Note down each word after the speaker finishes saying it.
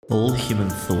All human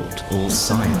thought, all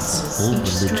science, all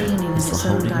religion is the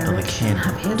holding of a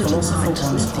candle to the light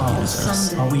of the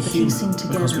universe. Are we human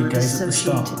because we gaze at the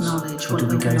stars, or do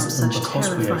we gaze at them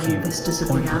because we are human?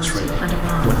 Pointless, really.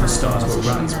 When the stars were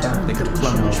right, they could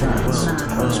plunge the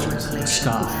world to the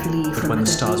sky, but when the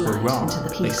stars were wrong,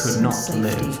 they could not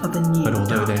live. But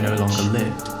although they no longer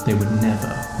lived, they would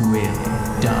never really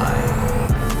die.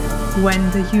 When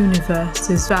the universe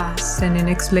is vast and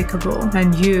inexplicable,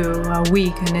 and you are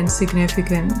weak and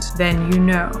insignificant, then you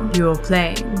know you're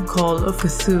playing Call of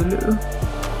Cthulhu.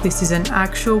 This is an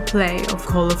actual play of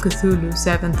Call of Cthulhu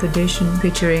 7th edition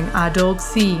featuring adult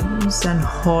themes and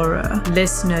horror.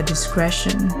 Listener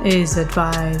discretion is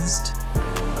advised.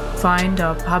 Find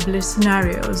our published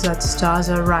scenarios at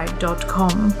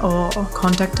starsareright.com or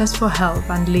contact us for help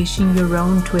unleashing your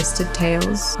own twisted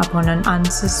tales upon an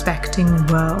unsuspecting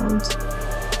world.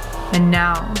 And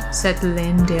now, settle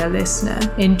in, dear listener.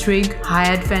 Intrigue,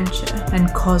 high adventure,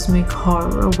 and cosmic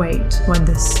horror await when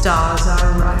the stars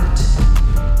are right.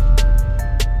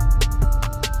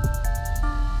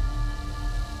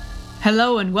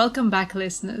 Hello and welcome back,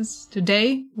 listeners.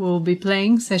 Today we'll be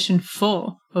playing session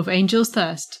 4 of Angel's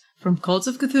Thirst from Calls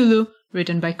of Cthulhu,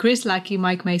 written by Chris Lackey,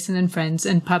 Mike Mason and friends,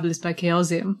 and published by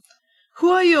Chaosium.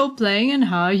 Who are you all playing and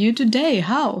how are you today?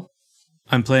 Hal?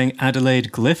 I'm playing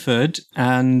Adelaide Clifford,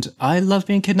 and I love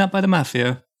being kidnapped by the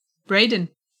Mafia. Brayden?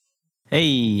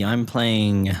 Hey, I'm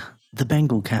playing the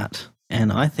Bengal Cat,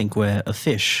 and I think we're a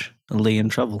fish, Lee in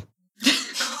trouble.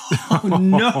 Oh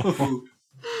no!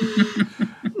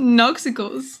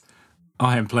 Noxicals?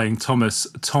 I am playing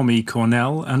Tommy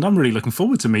Cornell, and I'm really looking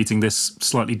forward to meeting this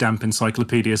slightly damp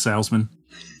encyclopedia salesman.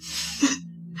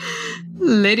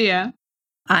 Lydia?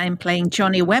 I'm playing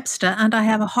Johnny Webster, and I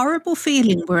have a horrible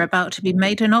feeling we're about to be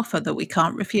made an offer that we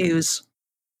can't refuse.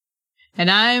 And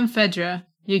I am Fedra,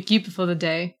 your keeper for the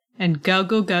day, and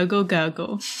gurgle, gurgle,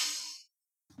 gurgle.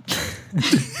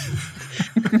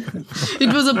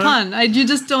 It was a pun. You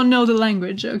just don't know the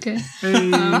language, okay?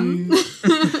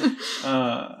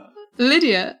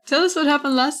 Lydia, tell us what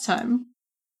happened last time.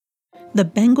 The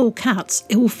Bengal Cat's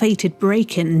ill-fated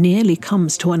break-in nearly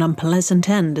comes to an unpleasant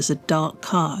end as a dark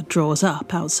car draws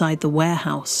up outside the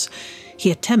warehouse. He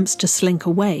attempts to slink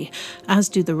away, as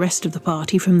do the rest of the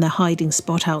party from their hiding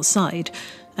spot outside,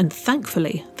 and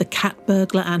thankfully the cat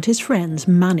burglar and his friends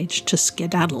manage to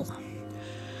skedaddle.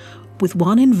 With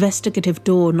one investigative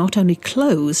door not only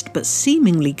closed, but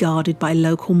seemingly guarded by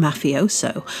local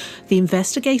mafioso, the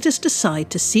investigators decide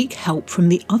to seek help from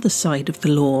the other side of the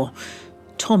law.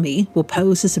 Tommy will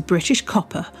pose as a British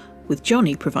copper, with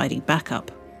Johnny providing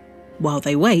backup. While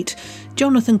they wait,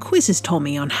 Jonathan quizzes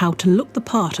Tommy on how to look the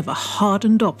part of a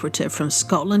hardened operative from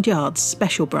Scotland Yard's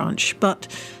special branch, but,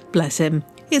 bless him,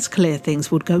 it's clear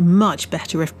things would go much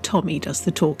better if Tommy does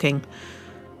the talking.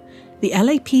 The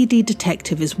LAPD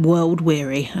detective is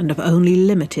world-weary and of only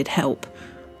limited help.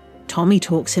 Tommy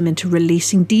talks him into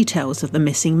releasing details of the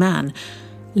missing man.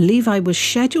 Levi was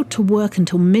scheduled to work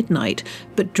until midnight,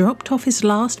 but dropped off his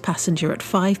last passenger at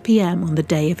 5 p.m. on the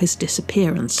day of his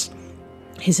disappearance.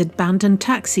 His abandoned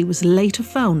taxi was later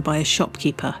found by a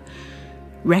shopkeeper.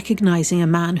 Recognizing a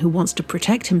man who wants to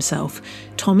protect himself,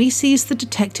 Tommy sees the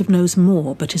detective knows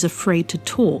more but is afraid to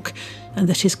talk, and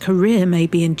that his career may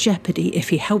be in jeopardy if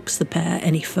he helps the pair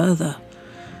any further.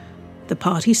 The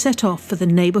party set off for the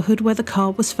neighborhood where the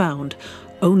car was found,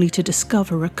 only to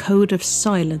discover a code of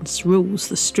silence rules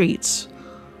the streets.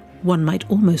 One might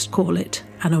almost call it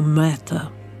an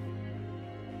omerta.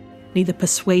 Neither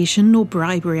persuasion nor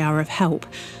bribery are of help,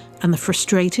 and the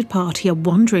frustrated party are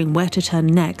wondering where to turn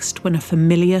next when a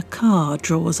familiar car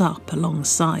draws up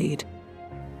alongside.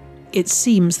 It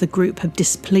seems the group have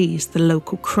displeased the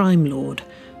local crime lord,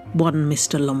 one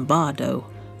Mr. Lombardo,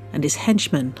 and his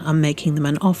henchmen are making them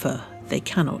an offer they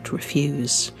cannot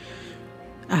refuse.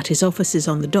 At his offices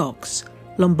on the docks,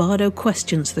 Lombardo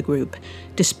questions the group,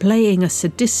 displaying a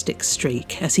sadistic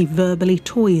streak as he verbally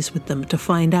toys with them to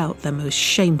find out their most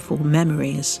shameful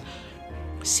memories.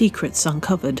 Secrets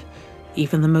uncovered,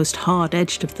 even the most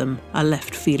hard-edged of them are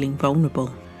left feeling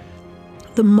vulnerable.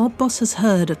 The mob boss has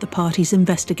heard of the party's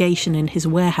investigation in his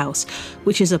warehouse,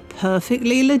 which is a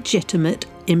perfectly legitimate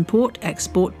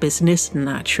import-export business,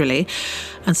 naturally,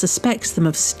 and suspects them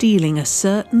of stealing a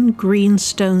certain green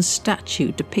stone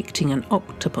statue depicting an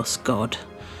octopus god.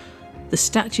 The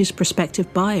statue's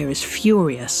prospective buyer is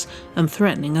furious and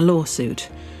threatening a lawsuit.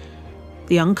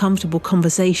 The uncomfortable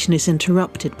conversation is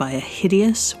interrupted by a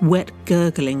hideous, wet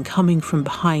gurgling coming from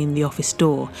behind the office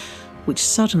door, which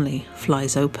suddenly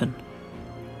flies open.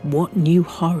 What new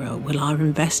horror will our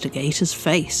investigators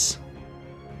face?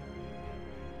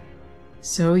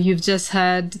 So you've just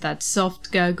heard that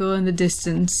soft gurgle in the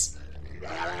distance,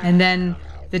 and then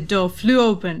the door flew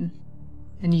open,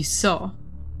 and you saw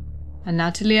an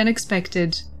utterly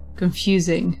unexpected,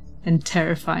 confusing, and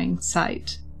terrifying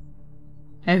sight.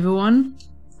 Everyone,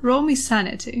 roll me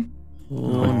sanity.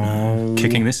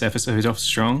 Kicking this episode off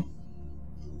strong.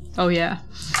 Oh yeah.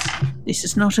 This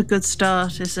is not a good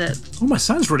start, is it? Oh, my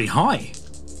sound's really high.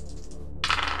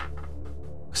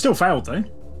 Still failed, though.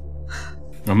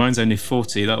 Well, mine's only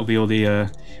 40. That'll be all the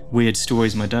weird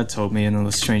stories my dad told me and all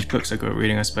the strange books I got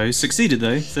reading, I suppose. Succeeded,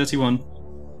 though. 31.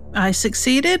 I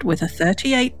succeeded with a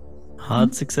 38.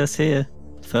 Hard success here.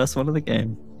 First one of the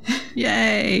game.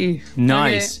 Yay!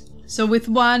 Nice. Okay. So with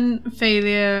one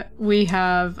failure, we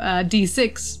have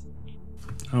D6.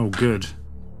 Oh, good.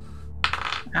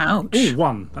 Ouch. Oh,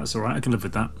 1. That's all right. I can live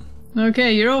with that.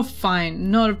 Okay, you're all fine.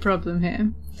 Not a problem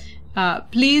here.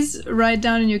 Please write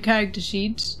down in your character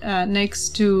sheet next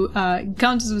to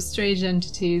encounters with strange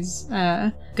entities,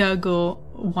 gurgle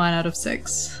 1 out of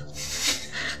 6.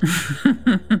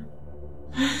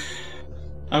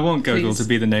 I want Gurgle Please. to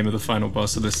be the name of the final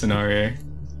boss of this scenario.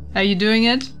 Are you doing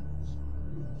it?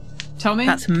 Tommy?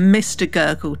 That's Mr.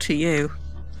 Gurgle to you.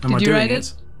 Am I Did you doing write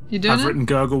it? You doing I've it? written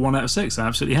Gurgle 1 out of 6. I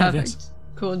absolutely have, Perfect. yes.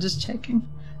 Cool, just checking.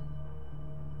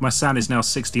 My sound is now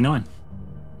 69.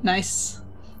 Nice.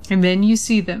 And then you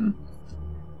see them.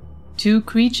 2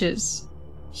 creatures,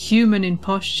 human in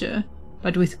posture,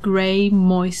 but with grey,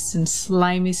 moist and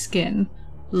slimy skin,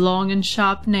 long and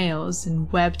sharp nails and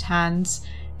webbed hands,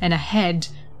 and a head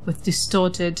with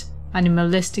distorted,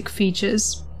 animalistic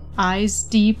features, eyes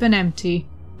deep and empty,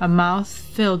 a mouth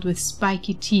filled with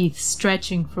spiky teeth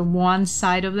stretching from one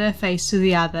side of their face to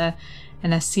the other,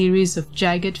 and a series of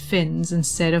jagged fins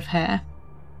instead of hair.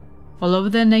 All over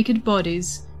their naked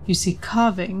bodies, you see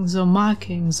carvings or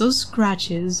markings or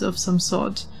scratches of some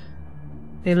sort.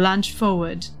 They lunge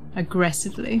forward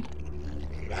aggressively.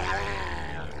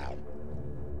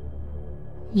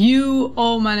 You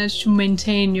all manage to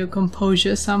maintain your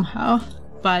composure somehow,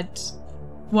 but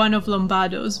one of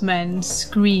Lombardo's men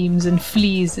screams and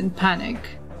flees in panic.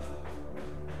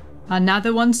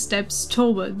 Another one steps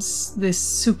towards this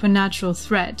supernatural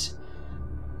threat,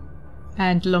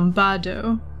 and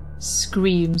Lombardo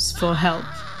screams for help.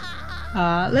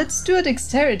 Let's do a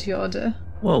dexterity order.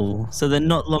 Whoa, so they're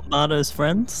not Lombardo's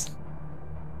friends?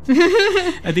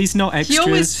 Are these not extras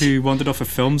always- who wandered off a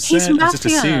film He's set? I just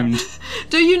mafia. assumed.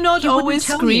 Do you not He wouldn't always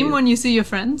tell scream you. when you see your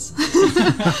friends?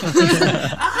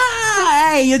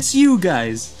 Hey, it's you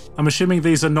guys. I'm assuming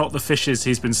these are not the fishes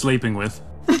he's been sleeping with.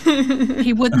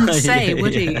 He wouldn't say, Yeah,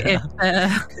 would he?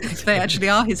 yeah. If they actually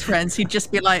are his friends, he'd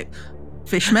just be like,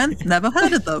 fishmen? Never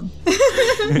heard of them.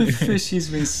 The fish he's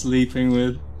been sleeping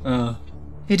with.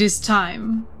 It is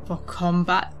time for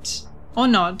combat. Or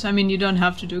not. I mean, you don't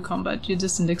have to do combat. You're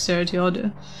just in dexterity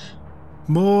order.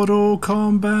 Mortal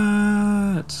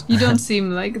Kombat! You don't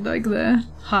seem like the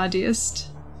hardiest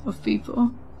of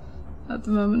people at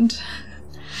the moment.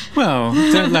 Well,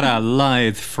 don't let our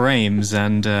lithe frames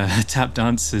and tap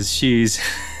dancers' shoes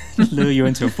lure you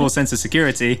into a false sense of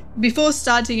security. Before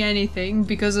starting anything,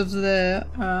 because of the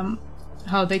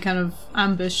how they kind of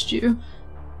ambushed you,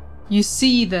 you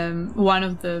see one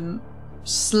of them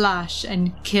slash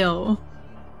and kill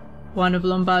one of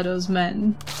Lombardo's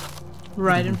men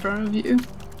right in front of you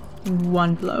in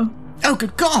one blow. Oh,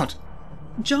 good God!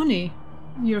 Johnny,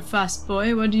 you're a fast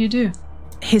boy. What do you do?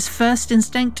 His first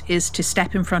instinct is to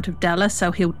step in front of Della,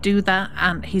 so he'll do that,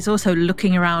 and he's also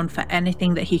looking around for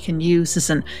anything that he can use as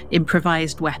an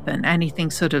improvised weapon, anything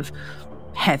sort of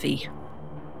heavy.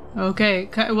 Okay,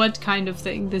 what kind of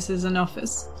thing? This is an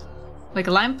office. Like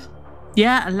a lamp?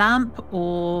 Yeah, a lamp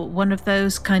or one of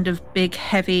those kind of big,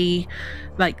 heavy,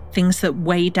 like things that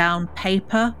weigh down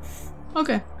paper.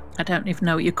 Okay. I don't even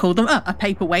know what you call them. A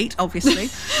paperweight, obviously.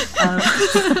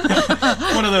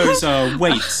 One of those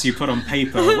weights you put on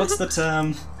paper. What's the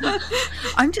term?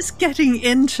 I'm just getting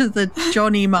into the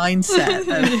Johnny mindset,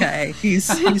 okay?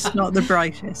 He's not the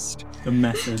brightest. The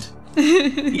method.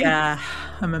 Yeah,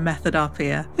 I'm a method up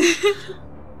here.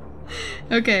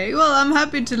 Okay, well, I'm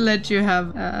happy to let you have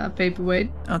a paperweight.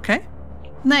 Okay.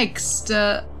 Next,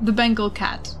 the Bengal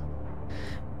cat.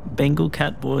 Bengal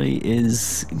Cat Boy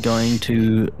is going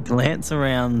to glance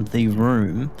around the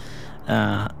room,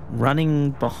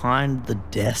 running behind the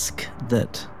desk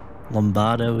that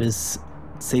Lombardo is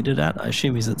seated at. I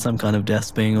assume he's at some kind of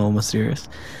desk, being all mysterious.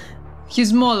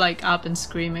 He's more like up and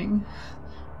screaming.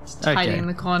 Just hiding in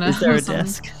the corner. Is there or a something.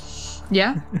 desk?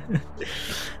 Yeah,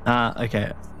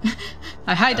 Okay.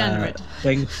 I hide under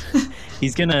it.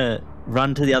 He's gonna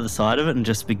run to the other side of it and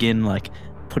just begin like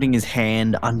putting his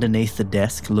hand underneath the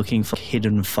desk looking for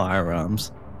hidden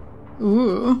firearms.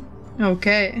 Ooh,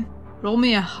 okay. Roll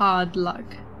me a hard luck.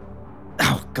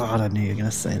 Oh god, I knew you were going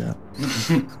to say that.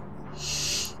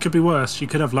 Could be worse. You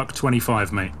could have luck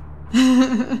 25, mate.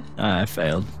 I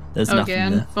failed. There's Okay, nothing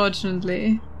there.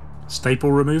 unfortunately,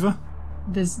 Staple remover?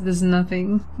 there's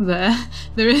nothing there.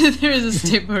 There is a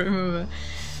staple remover.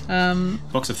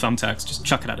 Box of thumbtacks, just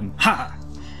chuck it at him. Ha!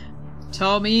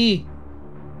 Tommy!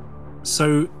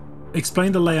 So,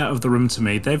 explain the layout of the room to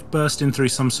me. They've burst in through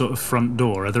some sort of front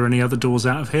door. Are there any other doors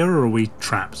out of here, or are we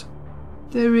trapped?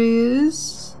 There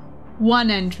is one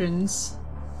entrance,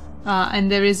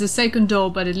 and there is a second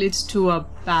door, but it leads to a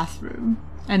bathroom,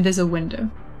 and there's a window.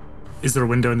 Is there a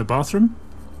window in the bathroom?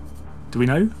 Do we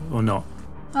know, or not?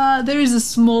 There is a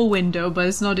small window, but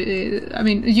it's not. I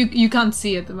mean, you can't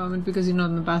see at the moment because you're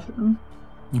not in the bathroom.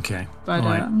 Okay. But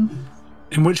right.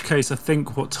 In which case, I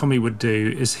think what Tommy would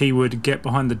do is he would get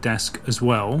behind the desk as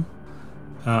well,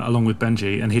 along with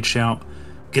Benji, and he'd shout,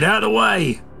 "Get out of the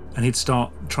way!" And he'd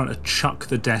start trying to chuck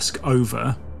the desk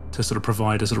over to sort of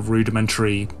provide a sort of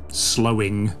rudimentary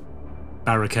slowing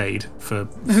barricade for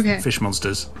fish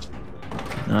monsters.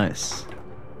 Nice.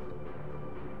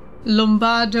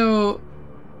 Lombardo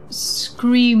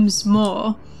screams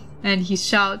more, and he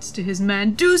shouts to his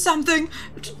men, "Do something!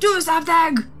 Do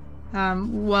something!"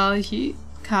 While he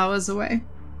cowers away.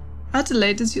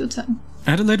 Adelaide, it's your turn.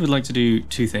 Adelaide would like to do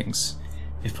two things,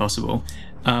 if possible.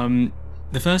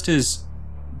 The first is,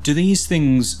 do these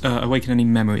things awaken any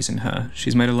memories in her?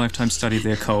 She's made a lifetime study of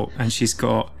the occult, and she's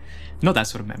got not that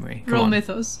sort of memory. Come Roll on.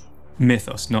 mythos.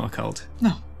 Mythos, not occult.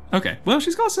 No. Okay, well,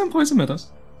 she's got some points of mythos.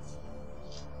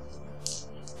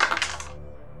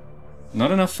 Not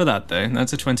enough for that, though.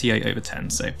 That's a 28 over 10,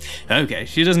 so... Okay,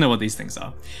 she doesn't know what these things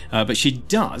are. But she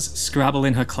does scrabble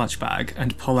in her clutch bag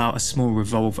and pull out a small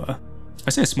revolver. I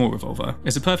say a small revolver.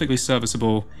 It's a perfectly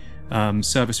serviceable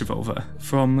service revolver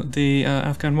from the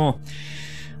Afghan War.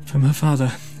 From her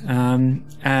father.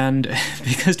 And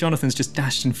because Jonathan's just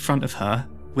dashed in front of her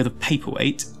with a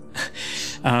paperweight,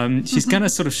 she's going to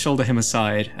sort of shoulder him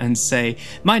aside and say,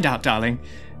 "Mind out, darling.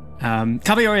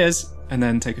 Cover your ears," and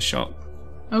then take a shot.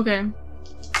 Okay.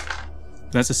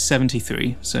 That's a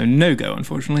 73, so no go,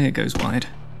 unfortunately. It goes wide.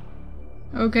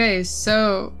 Okay,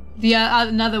 so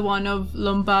another one of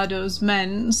Lombardo's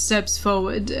men steps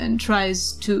forward and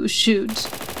tries to shoot,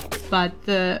 but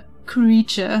the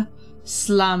creature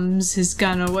slams his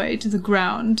gun away to the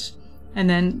ground and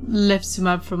then lifts him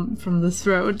up from the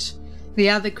throat. The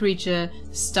other creature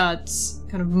starts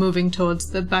kind of moving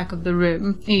towards the back of the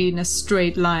room in a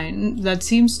straight line that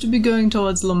seems to be going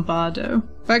towards Lombardo.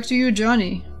 Back to you,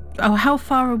 Johnny. Oh, how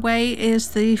far away is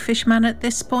the fishman at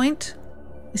this point?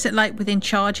 Is it like within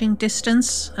charging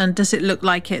distance? And does it look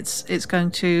like it's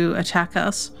going to attack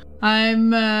us?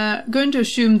 I'm going to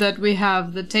assume that we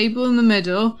have the table in the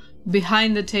middle.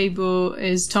 Behind the table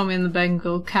is Tommy and the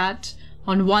Bengal cat.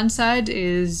 On one side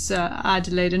is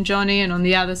Adelaide and Johnny, and on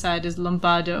the other side is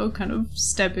Lombardo, kind of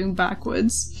stepping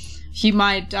backwards. He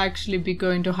might actually be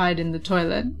going to hide in the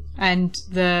toilet. And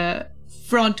the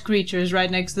front creature is right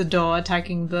next to the door,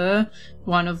 attacking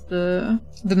one of the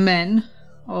men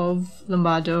of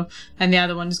Lombardo, and the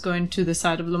other one is going to the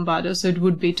side of Lombardo, so it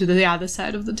would be to the other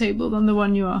side of the table than the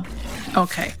one you are.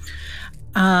 Okay.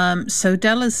 So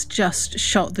Della's just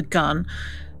shot the gun.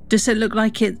 Does it look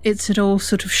like it's at all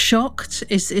sort of shocked?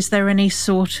 Is there any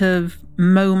sort of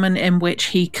moment in which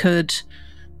he could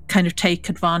kind of take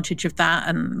advantage of that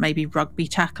and maybe rugby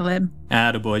tackle him?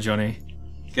 Attaboy, Johnny.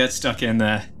 Get stuck in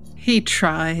there. He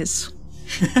tries.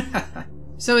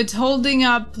 So it's holding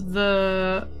up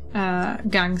the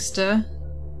gangster,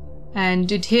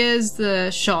 and it hears the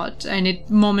shot, and it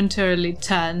momentarily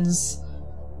turns.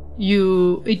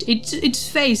 Its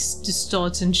face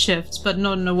distorts and shifts, but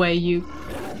not in a way you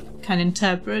can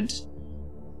interpret.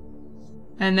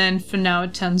 And then for now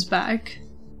it turns back.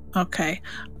 Okay.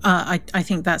 I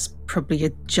think that's probably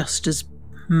just as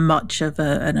much of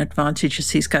an advantage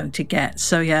as he's going to get.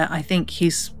 So yeah, I think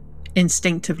he's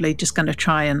instinctively just going to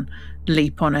try and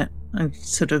leap on it and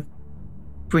sort of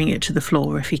bring it to the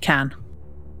floor if he can.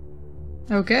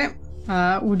 Okay.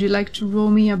 Would you like to roll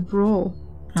me a brawl?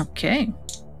 Okay.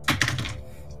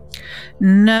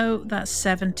 No, that's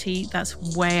 70.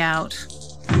 That's way out.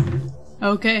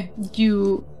 Okay.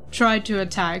 You try to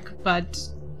attack, but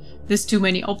there's too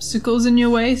many obstacles in your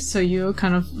way, so you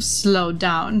kind of slow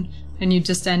down and you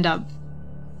just end up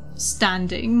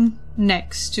standing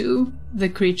next to the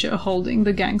creature holding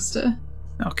the gangster.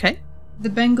 Okay. The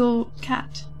Bengal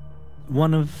cat.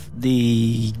 One of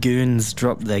the goons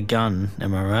dropped their gun,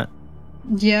 am I right?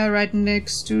 Yeah, right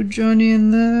next to Johnny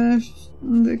and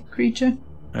the creature.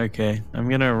 Okay, I'm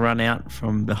gonna run out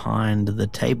from behind the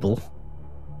table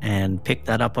and pick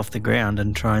that up off the ground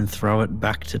and try and throw it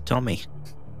back to Tommy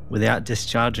without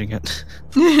discharging it.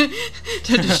 To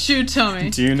just shoot Tommy.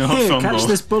 Do not Here, fumble. catch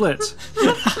this bullet.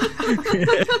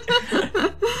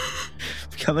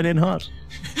 Coming in hot.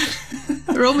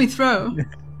 Roll me throw.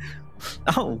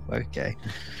 Oh, okay.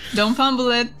 Don't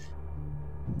fumble it.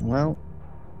 Well,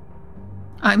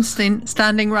 I'm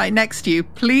standing right next to you.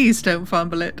 Please don't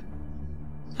fumble it.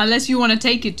 Unless you want to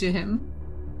take it to him.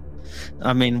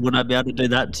 I mean, would I be able to do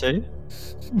that too?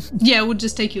 Yeah, it would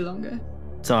just take you longer.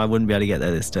 So I wouldn't be able to get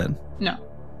there this turn. No.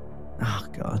 Oh,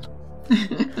 God.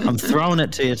 I'm throwing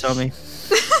it to you, Tommy.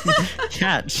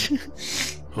 Catch.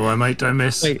 All right, mate, don't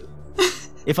miss. Wait.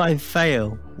 If I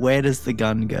fail, where does the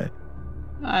gun go?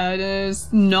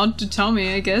 There's not to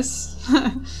Tommy, I guess.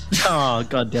 Oh,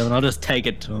 God damn it. I'll just take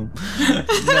it to him.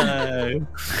 No.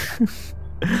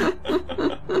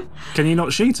 Can you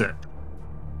not shoot it?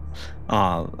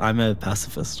 Oh, I'm a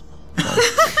pacifist.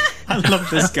 I love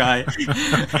this guy.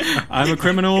 I'm a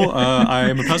criminal, I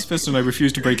am a pacifist, and I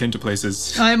refuse to break into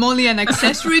places. I'm only an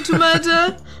accessory to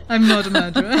murder. I'm not a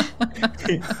murderer.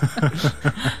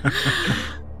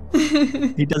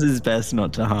 He does his best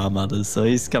not to harm others, so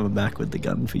he's coming back with the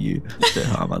gun for you to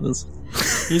harm others.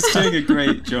 He's doing a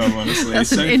great job, honestly. That's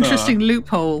so an interesting far.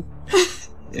 loophole.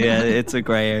 Yeah, it's a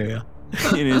grey area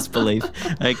in his belief.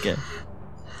 Okay.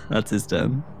 That's his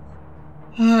turn.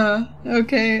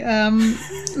 Okay,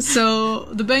 so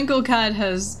the Bengal cat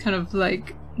has kind of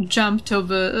like jumped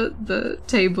over the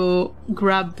table,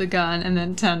 grabbed the gun, and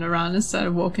then turned around and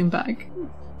started walking back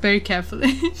very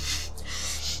carefully.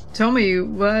 Tommy,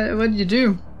 what did you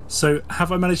do? So,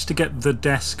 have I managed to get the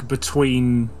desk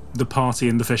between the party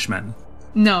and the fishmen?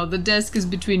 No, the desk is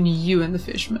between you and the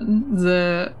fishman.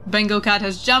 The Bengal cat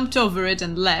has jumped over it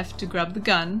and left to grab the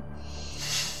gun.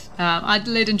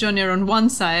 Adelaide and Johnny are on one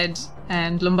side,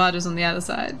 and Lombardo's on the other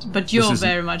side. But you're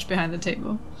very much behind the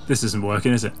table. This isn't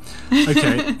working, is it?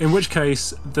 Okay, in which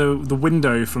case, the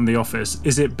window from the office,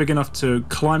 is it big enough to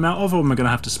climb out of, or am I going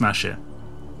to have to smash it?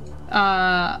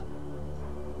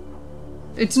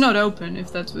 It's not open, if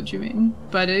that's what you mean.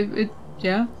 But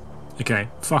yeah. Okay,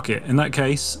 fuck it. In that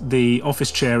case, the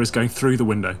office chair is going through the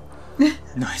window.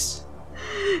 Nice.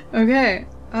 Okay.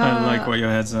 I like where your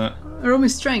head's at. Roll me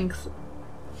strength.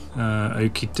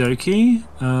 Okie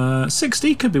dokie.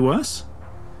 60 could be worse.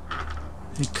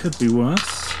 It could be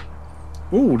worse.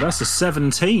 Ooh, that's a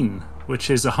 17, which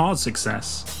is a hard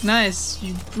success. Nice.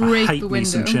 You break I hate the me window.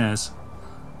 some chairs.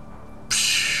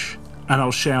 Psh, and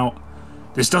I'll shout,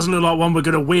 "This doesn't look like one we're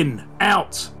gonna win.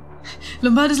 Out!"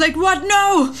 Lombardo's like, what?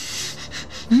 No!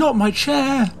 Not my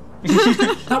chair.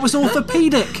 That was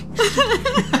orthopedic.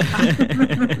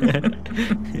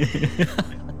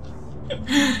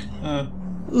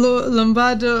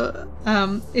 Lombardo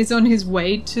is on his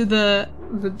way to the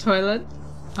toilet.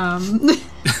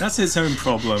 That's his own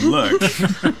problem, look.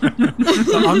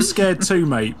 I'm scared too,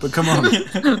 mate, but come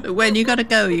on. When you gotta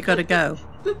go, you gotta go.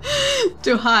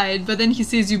 To hide, but then he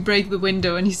sees you break the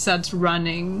window and he starts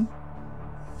running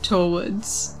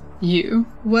towards you.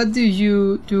 What do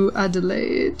you do,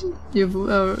 Adelaide?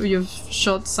 You've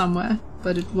shot somewhere,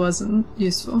 but it wasn't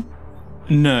useful.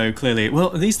 No, clearly. Well,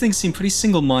 these things seem pretty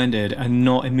single-minded and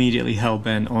not immediately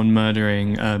hell-bent on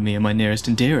murdering me and my nearest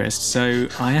and dearest. So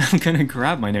I am going to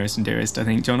grab my nearest and dearest, I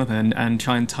think, Jonathan, and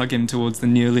try and tug him towards the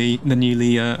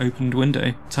newly opened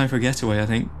window. Time for a getaway, I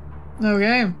think.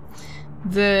 Okay.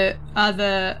 The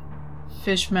other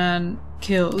fishman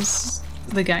kills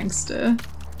the gangster.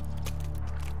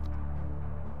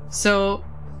 So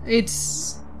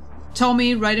it's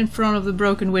Tommy right in front of the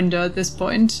broken window at this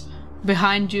point.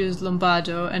 Behind you is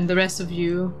Lombardo, and the rest of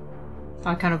you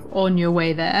are kind of on your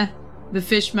way there. The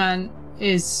fishman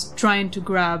is trying to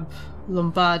grab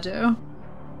Lombardo,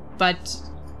 but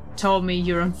Tommy,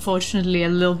 you're unfortunately a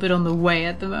little bit on the way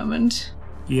at the moment.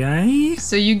 Yay?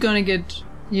 So you're gonna get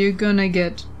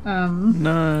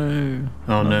No.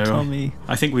 Oh no, Tommy.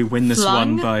 I think we win this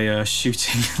Flung? one by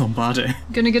shooting Lombardo.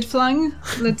 gonna get flung.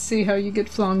 Let's see how you get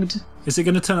flunged. Is it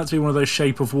going to turn out to be one of those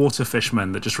shape of water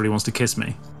fishmen that just really wants to kiss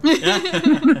me?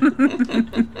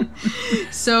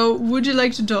 So would you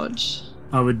like to dodge?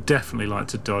 I would definitely like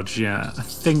to dodge, yeah. I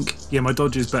think, my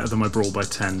dodge is better than my brawl by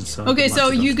 10. So Okay, I'd like so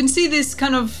to dodge. you can see this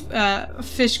kind of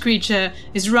fish creature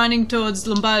is running towards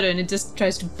Lombardo, and it just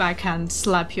tries to backhand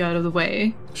slap you out of the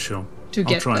way Sure. to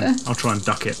get there. I'll try and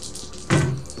duck it.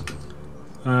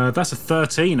 That's a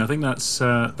 13. I think that's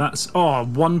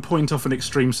 1 point off an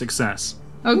extreme success.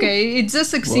 Okay, it just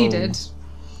succeeded.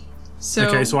 So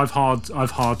Okay, so I've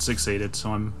hard succeeded,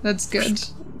 so that's good.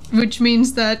 Which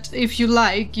means that if you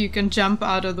like, you can jump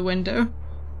out of the window.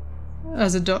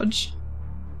 as a dodge?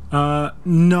 No,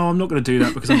 I'm not going to do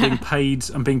that because I'm being paid.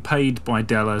 I'm being paid by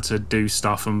Della to do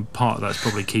stuff, and part of that's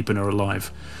probably keeping her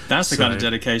alive. That's the kind of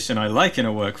dedication I like in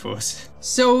a workforce.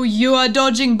 So you are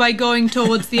dodging by going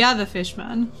towards the other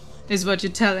fishman, is what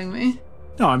you're telling me?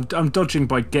 No, I'm dodging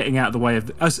by getting out of the way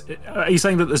of. Are you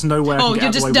saying that there's no way? I can get you're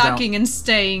out just of the way ducking and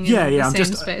staying Yeah, in the I'm same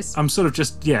just. space. I'm sort of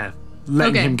just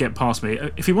letting him get past me.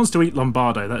 If he wants to eat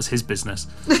Lombardo, that's his business.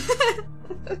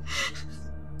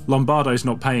 Lombardo's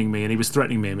not paying me, and he was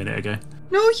threatening me a minute ago.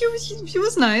 No, he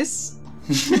was nice.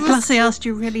 Plus, he asked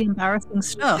you really embarrassing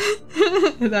stuff.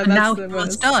 And now he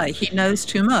must die. He knows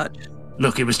too much.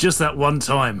 Look, it was just that one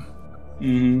time.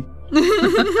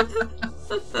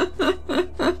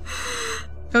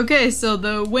 Okay, so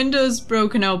the window's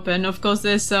broken open. Of course,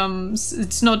 there's some.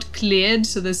 It's not cleared,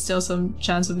 so there's still some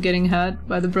chance of getting hurt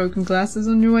by the broken glasses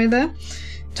on your way there.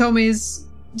 Tommy's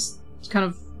kind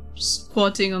of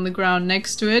squatting on the ground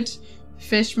next to it.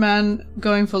 Fishman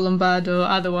going for Lombardo,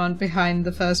 other one behind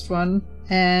the first one.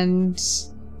 And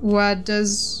what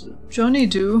does Johnny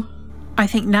do? I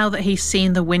think now that he's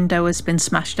seen the window has been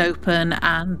smashed open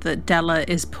and that Della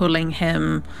is pulling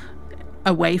him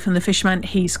away from the fishman,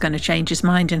 he's going to change his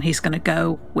mind and he's going to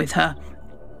go with her.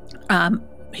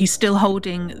 He's still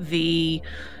holding the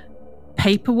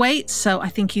paperweight, so I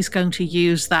think he's going to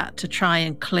use that to try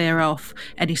and clear off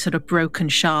any sort of broken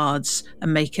shards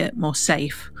and make it more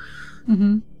safe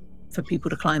for people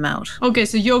to climb out. Okay,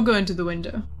 so you're going to the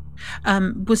window.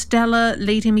 Was Della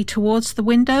leading me towards the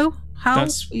window?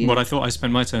 That's what I thought I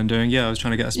spent my turn doing. Yeah, I was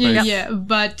trying to get a space. Yeah,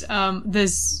 but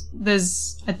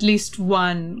there's at least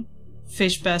one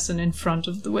fish person in front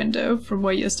of the window from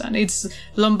where you're standing. It's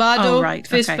Lombardo,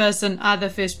 fish person, other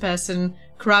fish person,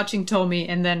 crouching Tommy,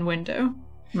 and then window.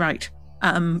 Right.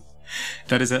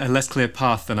 That is a less clear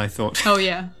path than I thought. Oh,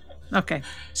 yeah. Okay.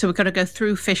 So we've got to go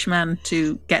through Fishman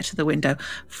to get to the window.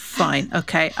 Fine.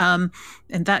 Okay.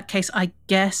 In that case, I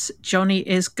guess Johnny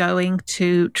is going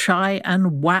to try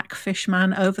and whack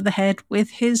Fishman over the head with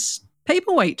his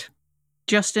paperweight.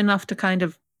 Just enough to kind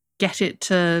of get it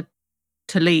to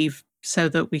leave so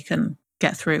that we can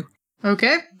get through.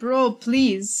 Okay. Roll,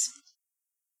 please.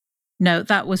 No,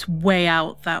 that was way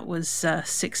out. That was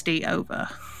 60 over.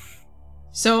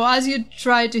 So as you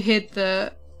try to hit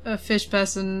the fish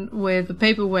person with the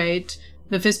paperweight,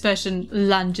 the fish person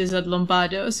lunges at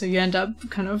Lombardo, so you end up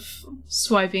kind of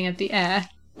swiping at the air.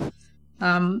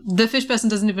 The fish person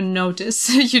doesn't even notice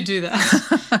you do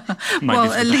that.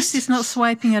 Well, at least he's not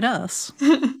swiping at us.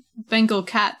 Bengal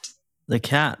cat. The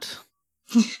cat.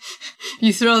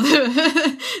 You throw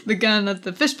the gun at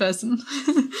the fish person.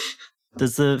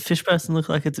 Does the fish person look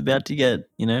like it's about to get,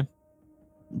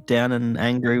 down and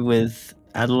angry with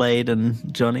Adelaide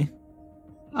and Johnny?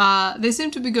 They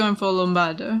seem to be going for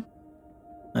Lombardo.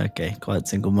 Okay, quite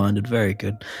single-minded. Very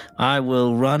good. I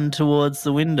will run towards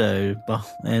the window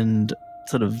and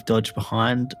sort of dodge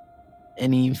behind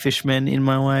any fishmen in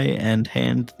my way and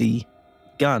hand the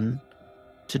gun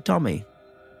to Tommy.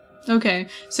 Okay,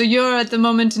 so you're at the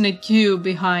moment in a queue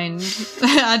behind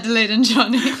Adelaide and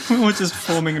Johnny. We're just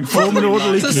forming an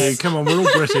orderly queue. Come on, we're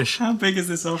all British. How big is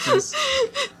this office?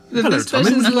 The fish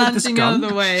person's lunging out of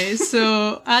the way.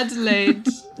 So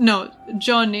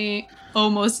Johnny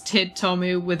almost hit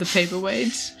Tommy with a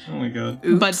paperweight. Oh my god.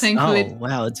 Oops. But thankfully... Oh,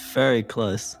 wow, it's very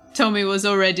close. Tommy was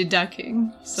already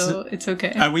ducking, so it's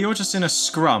okay. Are we all just in a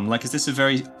scrum? Like, is this a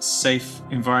very safe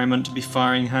environment to be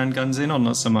firing handguns in, or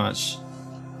not so much?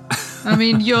 I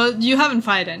mean, you haven't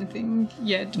fired anything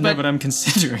yet. No, but I'm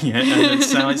considering it, and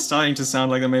it's starting to sound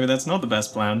like maybe that's not the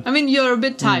best plan. I mean, you're a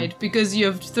bit tight because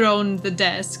you've thrown the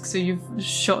desk, so you've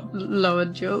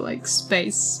lowered your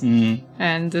space,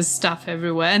 and there's stuff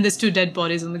everywhere, and there's 2 dead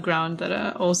bodies on the ground that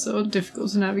are also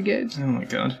difficult to navigate. Oh my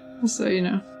god! So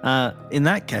in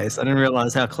that case, I didn't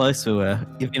realize how close we were.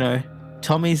 If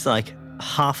Tommy's like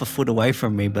half a foot away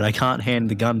from me, but I can't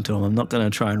hand the gun to him. I'm not going to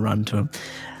try and run to him.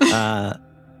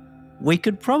 We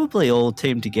could probably all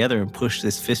team together and push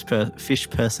this fish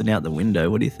person out the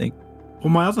window. What do you think? Well,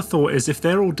 my other thought is if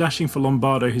they're all dashing for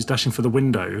Lombardo, who's dashing for the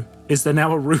window, is there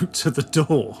now a route to the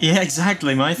door? Yeah,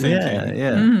 exactly. My thinking.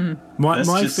 Yeah.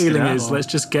 My feeling is let's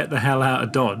just get the hell out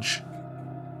of Dodge.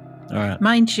 All right.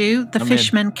 Mind you, the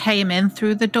fishmen came in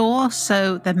through the door,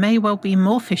 so there may well be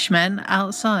more fishmen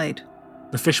outside.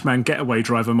 The fishman getaway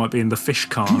driver might be in the fish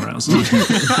car outside.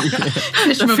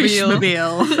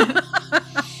 Fishmobile.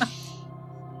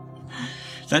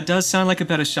 That does sound like a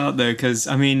better shot, though, because,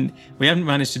 we haven't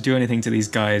managed to do anything to these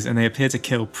guys, and they appear to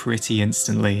kill pretty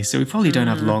instantly, so we probably don't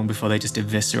have long before they just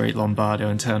eviscerate Lombardo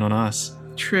and turn on us.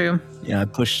 True. Yeah, I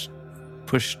push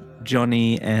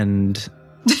Johnny and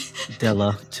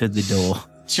Della to the door.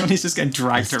 Johnny's just getting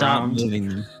dragged Start around. moving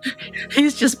them.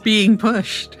 He's just being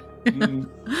pushed.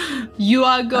 You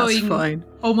are That's going fine.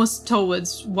 almost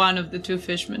towards one of the two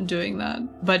fishmen doing that,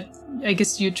 but I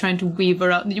guess you're trying to weave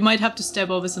around. You might have to step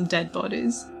over some dead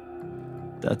bodies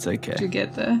That's to okay.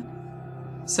 get there.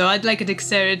 So I'd like a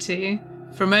dexterity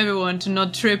from everyone to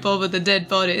not trip over the dead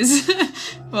bodies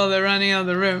while they're running out of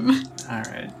the room. All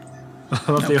right.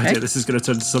 I love the idea this is going to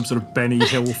turn into some sort of Benny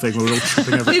Hill thing where we're all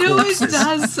tripping over It always corpses.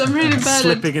 does. I'm really bad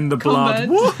Slipping at in the combat.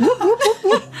 blood.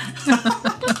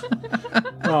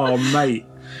 Oh, mate.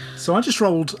 So I just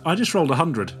rolled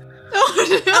 100.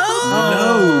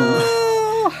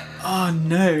 Oh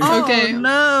no. Okay. Oh,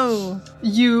 no.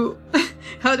 You.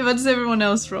 How does everyone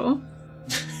else roll?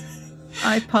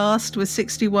 I passed with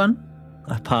 61.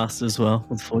 I passed as well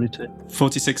with 42.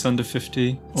 46 under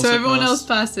 50. So also everyone passed. else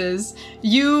passes.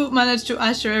 You manage to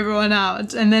usher everyone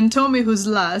out, and then Tommy, who's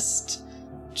last,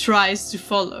 tries to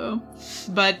follow.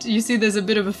 But you see there's a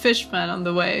bit of a fishman on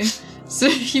the way. So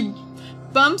he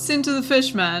bumps into the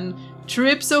fishman,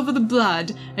 trips over the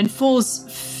blood, and falls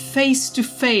face to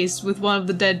face with one of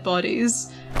the dead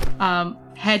bodies,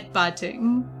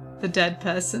 headbutting the dead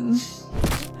person.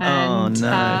 And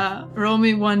no. roll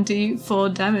me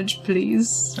 1d4 damage,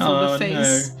 please, for Oh, the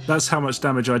face. That's how much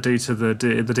damage I do to the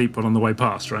deep one on the way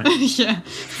past, right? Yeah.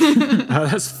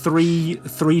 That's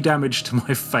three damage to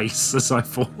my face as I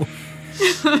fall.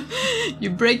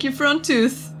 You break your front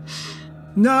tooth.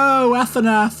 No,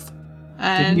 Athanath.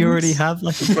 And Didn't you already have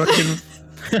like a broken...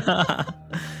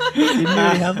 Didn't you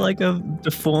already have like a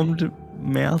deformed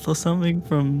mouth or something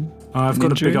from I've an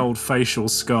got injury? a big old facial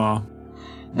scar.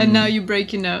 And now you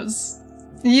break your nose.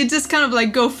 You just kind of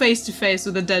like go face to face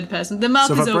with a dead person. The mouth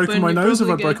So is have I open. broken my you nose or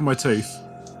have I probably broken my tooth?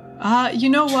 You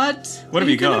know what? What have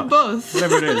you can got? have both.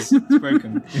 Whatever it is, it's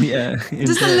broken. Yeah.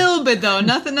 Just a little bit though.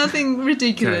 Nothing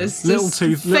ridiculous. Okay. Little Just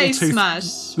tooth- face little tooth-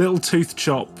 smash.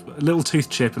 Little tooth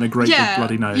chip, and a great big Yeah,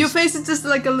 bloody nose. your face is just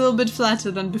like a little bit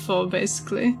flatter than before,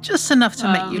 basically. Just enough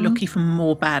to make you look even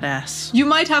more badass. You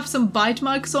might have some bite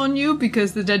marks on you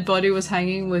because the dead body was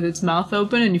hanging with its mouth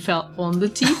open and you fell on the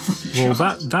teeth. Well,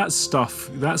 that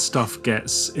stuff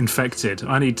gets infected.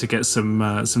 I need to get some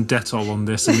Dettol on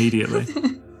this immediately.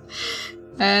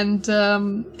 And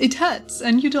it hurts,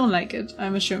 and you don't like it,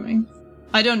 I'm assuming.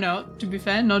 I don't know, to be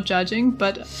fair, not judging,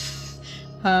 but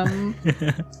I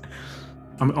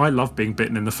love being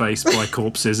bitten in the face by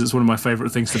corpses. It's one of my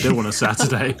favourite things to do on a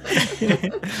Saturday.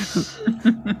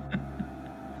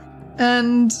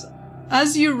 And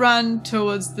as you run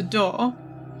towards the door,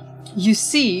 you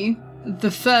see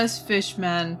the first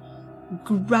fishman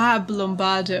grab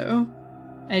Lombardo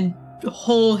and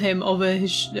haul him over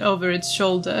its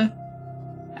shoulder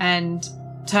and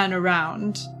turn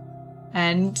around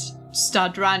and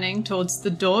start running towards the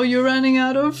door you're running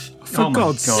out of. For Oh my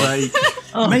God's God. sake.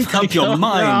 Make up your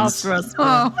minds.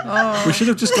 We should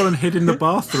have just gone and hid in the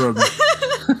bathroom.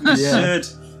 Should.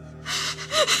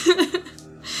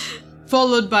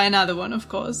 Followed by another one, of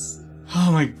course.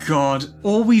 Oh my god.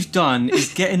 All we've done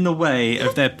is get in the way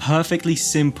of their perfectly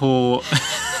simple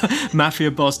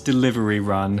Mafia Boss delivery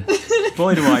run.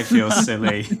 Boy, do I feel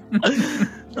silly.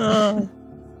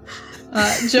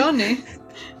 Johnny,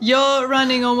 you're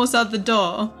running almost out the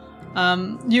door.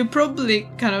 You're probably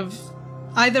kind of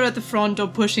either at the front or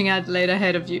pushing Adelaide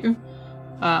ahead of you.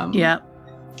 Yeah.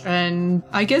 And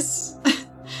I guess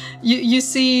you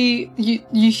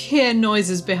hear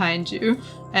noises behind you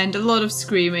and a lot of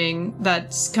screaming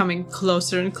that's coming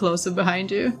closer and closer behind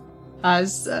you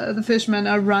as the fishermen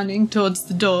are running towards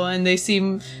the door, and they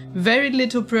seem very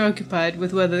little preoccupied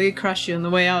with whether they crush you on the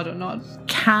way out or not.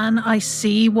 Can I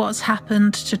see what's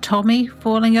happened to Tommy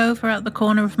falling over at the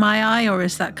corner of my eye, or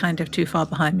is that kind of too far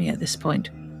behind me at this point?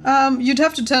 You'd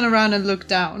have to turn around and look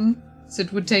down, so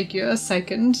it would take you a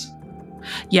second.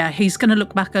 Yeah, he's going to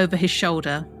look back over his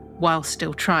shoulder while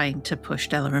still trying to push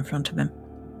Della in front of him.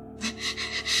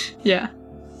 Yeah.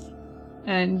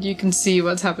 And you can see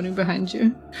what's happening behind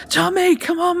you. Tommy,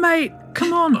 come on, mate.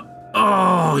 Come on.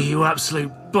 Oh, you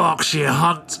absolute Berkshire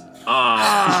hunt.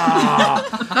 Ah!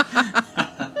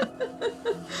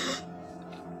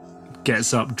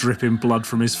 Gets up, dripping blood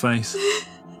from his face.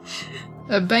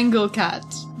 A Bengal cat.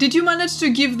 Did you manage to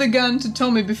give the gun to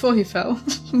Tommy before he fell?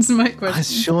 That's my question. I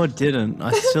sure didn't.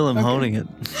 I still am holding it.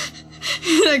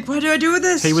 Like, what do I do with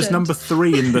this? He was shit? number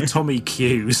 3 in the Tommy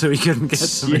queue, so he couldn't get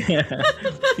to me. Yeah.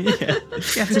 Yeah.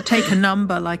 You have to take a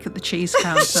number like at the cheese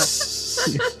counter.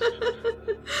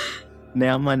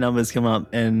 Now my numbers come up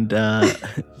and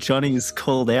Johnny's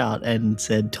called out and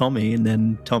said Tommy, and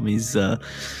then Tommy's,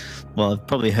 well, I've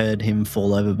probably heard him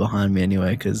fall over behind me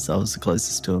anyway because I was the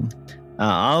closest to him.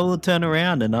 I will turn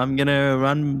around and I'm going to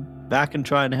run back and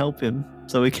try and help him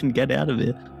so we can get out of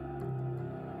here.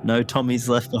 No Tommy's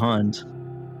left behind.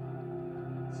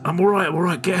 I'm all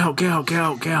right. Get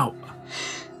out.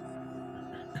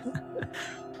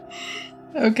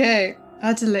 Okay,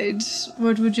 Adelaide,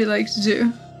 what would you like to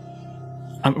do?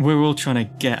 We're all trying to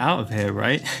get out of here,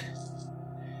 right?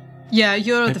 Yeah,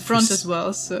 you're at the front as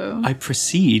well, so... I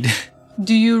proceed.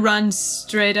 Do you run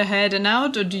straight ahead and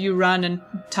out, or do you run and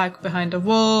tuck behind a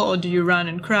wall, or do you run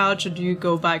and crouch, or do you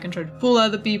go back and try to pull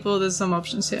other people? There's some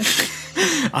options here.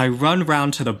 I run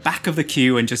round to the back of the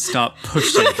queue and just start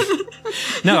pushing.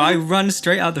 No, I run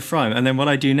straight out the front, and then what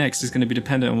I do next is going to be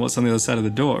dependent on what's on the other side of the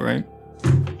door, right?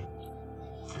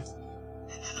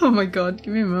 Oh my god,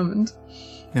 give me a moment.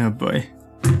 Oh boy.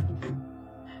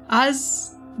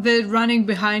 As they're running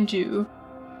behind you,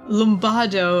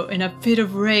 Lombardo, in a fit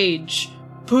of rage,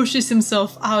 pushes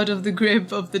himself out of the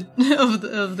grip of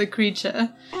the creature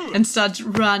and starts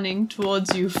running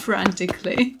towards you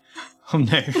frantically. Oh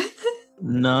no.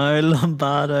 No,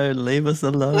 Lombardo, leave us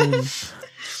alone.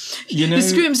 You know, He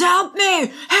screams, "Help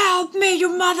me! Help me, you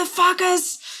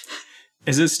motherfuckers!"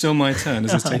 is it still my turn?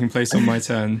 Is this taking place on my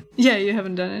turn? Yeah, you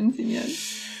haven't done anything yet.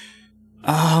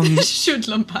 Shoot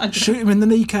Lombardo. Shoot him in the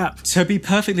kneecap. To be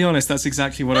perfectly honest, that's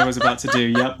exactly what I was about to do.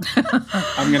 Yep.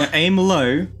 I'm going to aim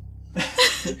low.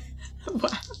 Wow.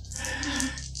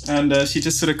 And she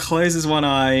just sort of closes one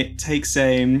eye, takes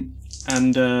aim,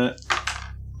 and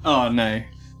oh no,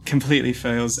 completely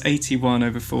fails. 81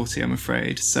 over 40, I'm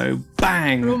afraid. So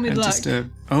bang! Roll me and luck. just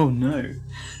oh no.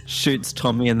 Shoots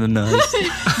Tommy in the nose.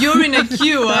 You're in a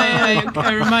queue,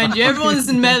 I remind you. Everyone's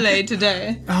in melee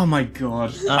today. Oh my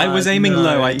god. I was aiming no,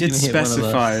 low, I you did can hit one of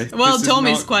specify. Well, This is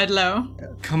Tommy's not- quite low.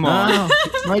 Come on.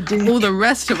 My dick. All the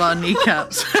rest of our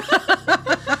kneecaps.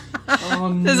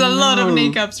 Oh, There's a lot of no.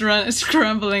 kneecaps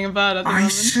scrambling about at the I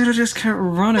moment. should have just kept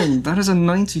running. That is a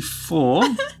 94.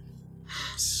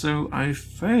 So I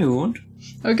failed.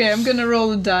 Okay, I'm gonna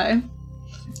roll a die.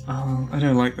 Oh, I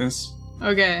don't like this.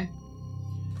 Okay.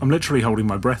 I'm literally holding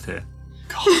my breath here.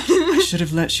 I should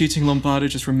have let shooting Lombardo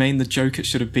just remain the joke it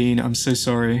should have been. I'm so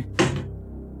sorry.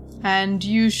 And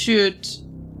you shoot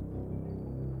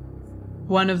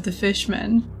one of the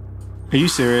fishmen. Are you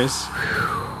serious?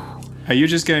 Are you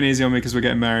just going easy on me because we're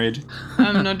getting married?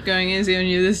 I'm not going easy on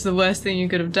you. This is the worst thing you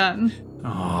could have done.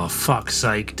 Oh, fuck's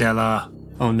sake, Della.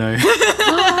 Oh no.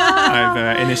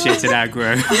 I've initiated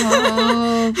aggro.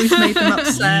 Oh, we've made them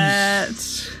upset.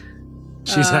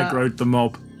 She's aggroed the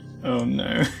mob. Oh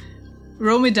no.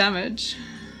 Roll me damage.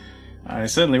 I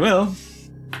certainly will.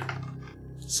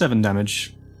 7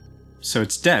 damage. So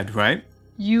it's dead, right?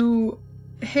 You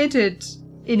hit it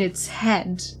in its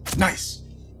head. Nice.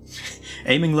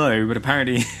 Aiming low, but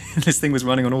apparently this thing was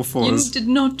running on all You fours. did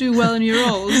not do well in your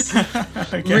rolls.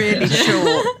 Really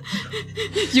short.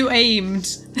 You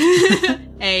aimed.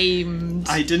 Aimed.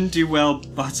 I didn't do well,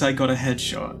 but I got a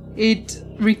headshot. It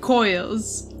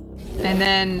recoils, and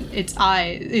then its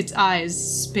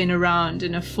eyes spin around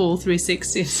in a full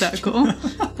 360 circle,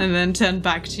 and then turn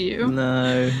back to you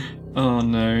No. Oh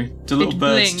no. The little It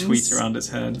birds blinks. tweet around its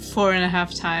head.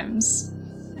 4.5 times,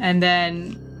 and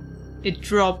then it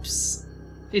drops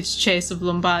its chase of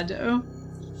Lombardo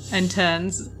and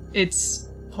turns its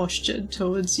posture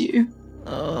towards you.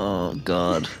 Oh,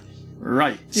 God.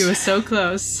 Right. You were so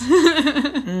close.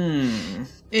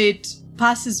 It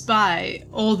passes by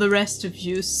all the rest of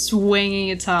you, swinging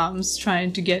its arms,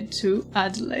 trying to get to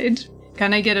Adelaide.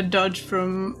 Can I get a dodge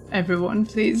from everyone,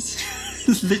 please?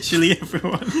 Literally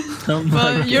everyone. Oh my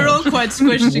Well, you're God. all quite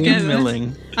squished together.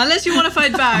 Windmilling. Unless you want to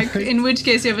fight back, in which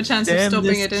case you have a chance of Damn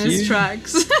stopping this it in its queue.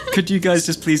 tracks. Could you guys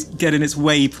just please get in its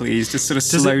way, please? Just sort of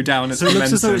slow down its So it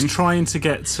looks as though momentum. it's trying to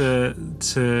get to.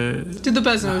 To the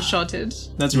person who shot it.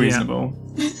 That's Yeah. reasonable.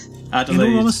 In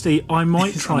Adelaide. all honesty, I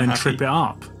might try and unhappy. trip it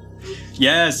up.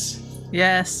 Yes,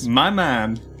 Yes. my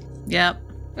man. Yep.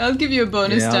 I'll give you a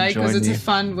bonus Yeah, I'll die because join it's you. a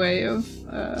fun way of.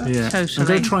 Yeah,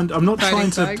 Totally. I'm not Fighting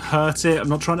trying to back. hurt it. I'm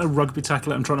not trying to rugby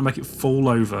tackle it. I'm trying to make it fall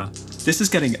over. This is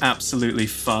getting absolutely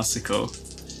farcical.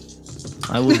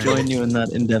 I will join you in that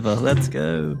endeavour. Let's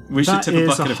go. We should That tip a is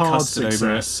bucket a of hard custard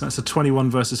over it. success. That's a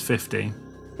 21 versus 50.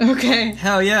 Okay.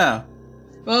 Hell yeah.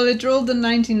 Well, it rolled a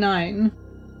 99.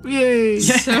 Yay!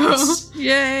 So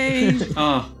Yay.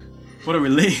 Oh, what a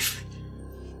relief.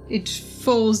 it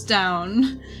falls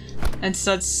down and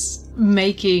starts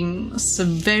making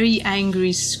some very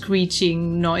angry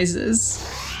screeching noises.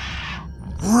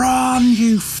 Run,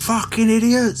 you fucking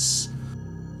idiots!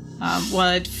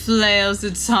 While it flails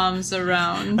its arms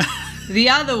around. The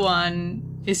other one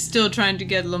is still trying to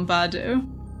get Lombardo.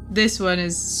 This one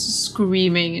is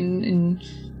screaming in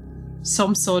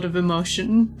some sort of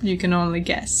emotion. You can only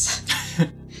guess.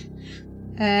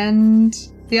 And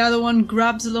the other one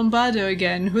grabs Lombardo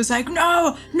again, who's like,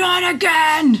 no, not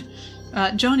again!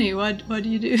 Johnny, what do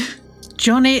you do?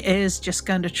 Johnny is just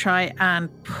going to try and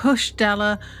push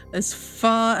Della as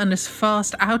far and as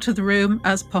fast out of the room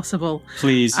as possible.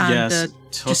 Please, and, yes.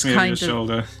 Toss me over your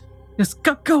shoulder. Just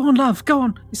go on, love. Go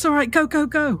on. It's all right. Go.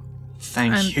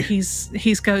 Thank you.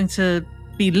 He's going to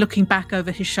be looking back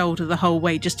over his shoulder the whole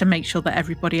way just to make sure that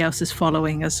everybody else is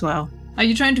following as well. Are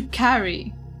you trying to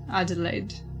carry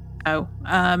Adelaide? Oh,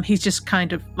 he's just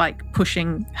kind of like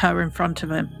pushing her in front of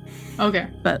him. Okay.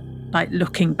 But like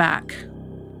looking back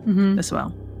as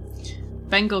well.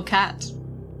 Bengal cat.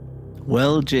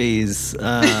 Well, geez.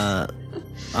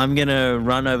 I'm going to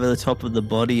run over the top of the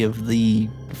body of the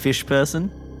fish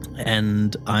person,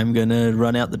 and I'm going to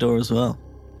run out the door as well.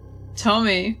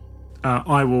 Tommy.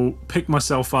 I will pick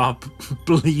myself up,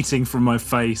 bleeding from my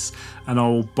face, and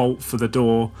I'll bolt for the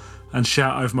door and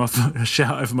shout over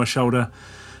my shoulder,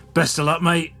 "Best of luck,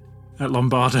 mate," at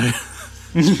Lombardo.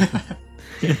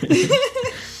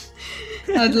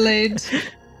 Adelaide.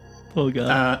 Poor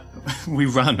guy. We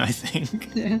run, I think.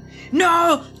 Yeah.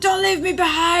 No! Don't leave me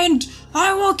behind!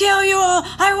 I will kill you all!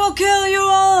 I will kill you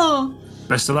all!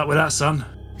 Best of luck with that, son.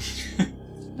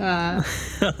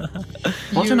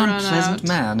 What an unpleasant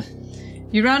man.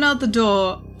 You run out the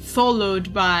door,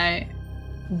 followed by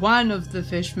one of the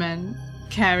fishmen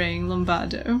carrying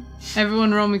Lombardo.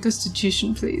 Everyone roll me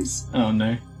Constitution, please. Oh,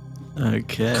 no.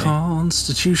 Okay.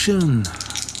 Constitution.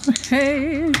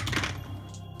 Hey.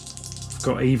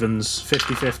 Got evens,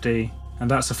 50-50, and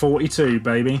that's a 42,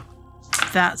 baby.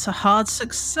 That's a hard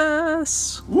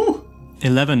success. Woo!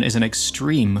 11 is an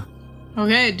extreme.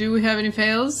 Okay, do we have any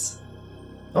fails?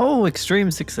 Oh, extreme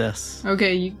success.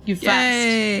 Okay, you fast.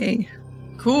 Yay.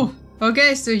 Cool.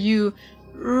 Okay, so you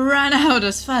ran out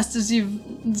as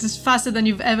faster than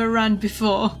you've ever run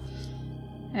before,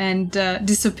 and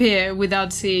disappear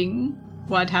without seeing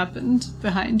what happened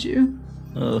behind you.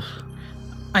 Ugh.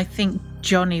 I think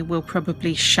Johnny will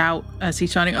probably shout as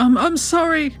he's running, I'm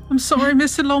sorry,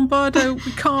 Mr. Lombardo,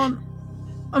 we can't.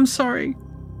 I'm sorry.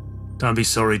 Don't be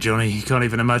sorry, Johnny. You can't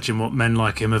even imagine what men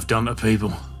like him have done to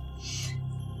people.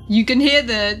 You can hear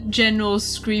the general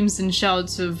screams and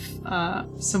shouts of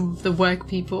some of the work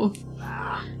people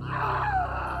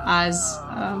as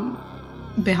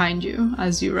behind you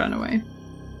as you run away.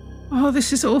 Oh,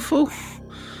 this is awful.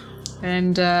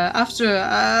 And after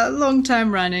a long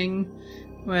time running,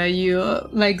 where your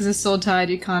legs are so tired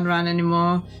you can't run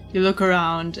anymore, you look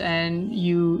around and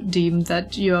you deem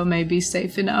that you're maybe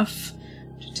safe enough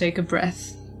to take a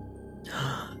breath.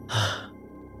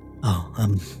 Oh,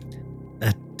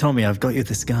 Tommy, I've got you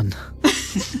this gun.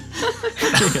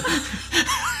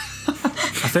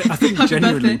 I think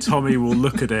genuinely Tommy will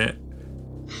look at it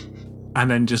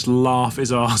and then just laugh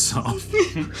his arse off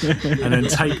and then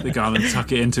take the gun and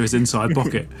tuck it into his inside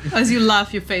pocket. As you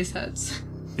laugh, your face hurts.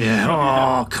 Yeah.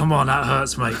 Oh, come on, that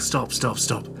hurts, mate. Stop.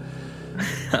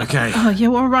 Okay. Oh,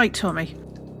 you're all right, Tommy.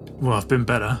 Well, I've been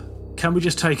better. Can we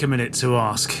just take a minute to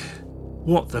ask,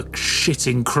 what the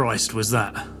shitting Christ was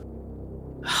that?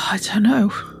 I don't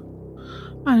know.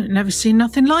 I've never seen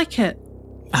nothing like it.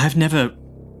 I've never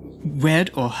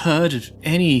read or heard of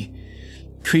any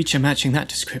creature matching that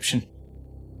description.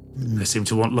 They seemed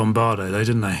to want Lombardo, though,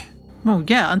 didn't they? Well,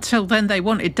 yeah, until then they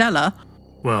wanted Della.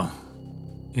 Well,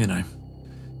 you know.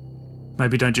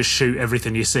 Maybe don't just shoot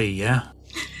everything you see, yeah?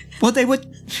 Well, they were...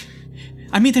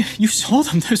 I mean, you saw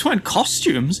them. Those weren't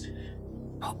costumes.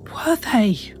 What were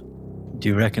they? Do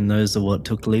you reckon those are what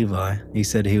took Levi? He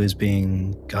said he was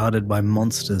being guarded by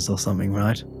monsters or something,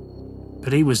 right?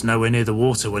 But he was nowhere near the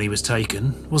water when he was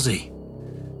taken, was he?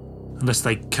 Unless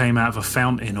they came out of a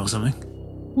fountain or something.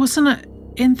 Wasn't it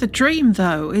in the dream,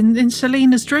 though? In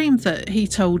Selena's dream that he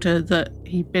told her that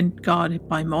he'd been guarded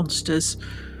by monsters?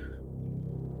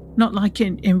 Not like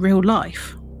in real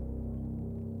life.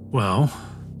 Well,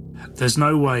 there's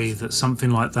no way that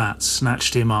something like that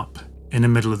snatched him up in the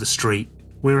middle of the street.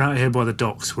 We're out here by the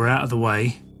docks. We're out of the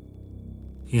way.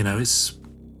 You know, it's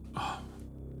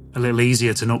a little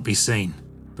easier to not be seen.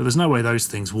 But there's no way those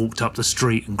things walked up the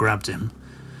street and grabbed him.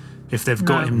 If they've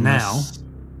got him now,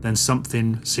 then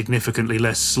something significantly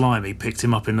less slimy picked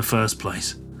him up in the first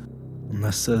place.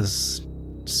 Unless there's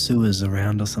sewers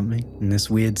around or something. And this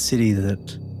weird city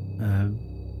that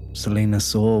Selena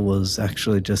saw was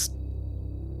actually just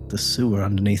the sewer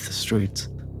underneath the streets.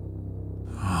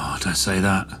 Oh, don't say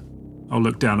that. I'll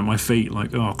look down at my feet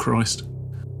like, oh, Christ.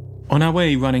 On our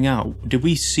way running out, did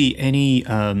we see any...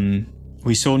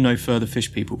 we saw no further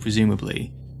fish people,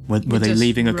 presumably. Were they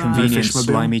leaving a convenient No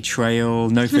slimy trail?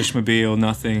 No fishmobile,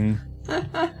 nothing?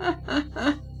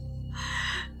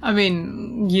 I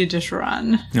mean, you just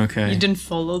ran. Okay. You didn't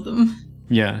follow them.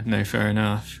 Yeah, no, fair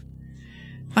enough.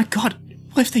 My God,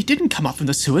 what if they didn't come up from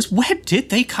the sewers? Where did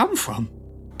they come from?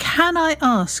 Can I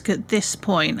ask at this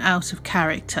point, out of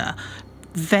character,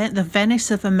 the Venice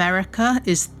of America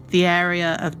is the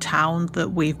area of town that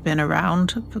we've been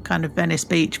around, for kind of Venice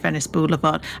Beach, Venice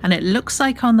Boulevard, and it looks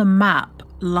like on the map,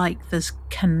 like there's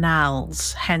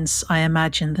canals, hence I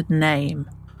imagine the name.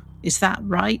 Is that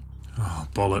right? Oh,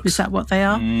 bollocks. Is that what they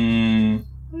are?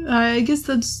 I guess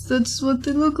that's what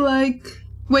they look like.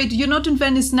 Wait, you're not in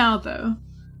Venice now, though.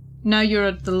 Now you're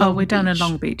at the Long we're down in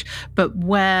Long Beach. But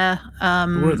where...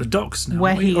 we're at the docks now,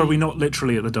 where or are we not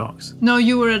literally at the docks? No,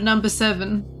 you were at number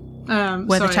 7.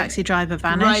 Where the taxi driver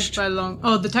vanished? Right by Long...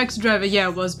 Oh, the taxi driver,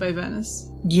 was by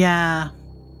Venice. Yeah.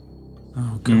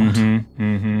 Oh,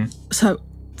 God. So,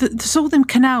 there's all them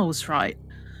canals, right?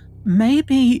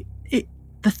 Maybe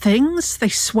the things, they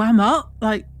swam up,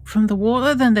 like, from the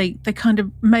water, then they kind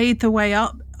of made their way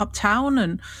uptown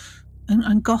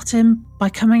and got him by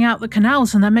coming out the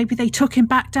canals, and then maybe they took him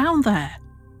back down there.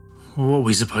 Well, what are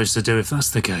we supposed to do if that's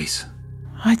the case?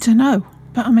 I don't know.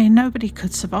 But, I mean, nobody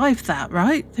could survive that,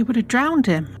 right? They would have drowned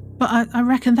him. But I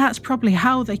reckon that's probably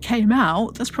how they came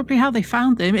out. That's probably how they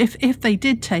found him, if they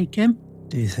did take him.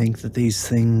 Do you think that these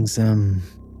things are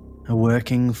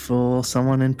working for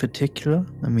someone in particular?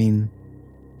 I mean,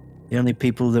 the only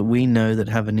people that we know that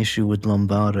have an issue with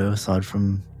Lombardo, aside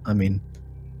from,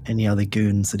 any other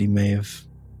goons that he may have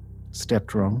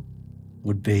stepped wrong,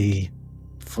 would be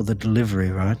for the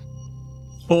delivery, right?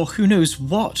 Or who knows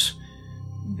what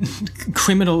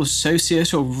criminal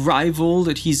associate or rival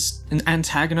that he's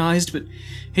antagonized, but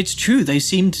it's true,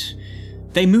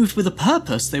 they moved with a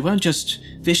purpose. They weren't just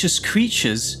vicious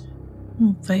creatures.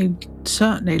 They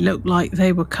certainly looked like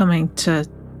they were coming to...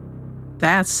 They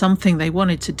had something they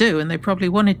wanted to do, and they probably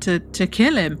wanted to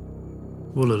kill him.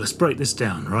 Well, look, let's break this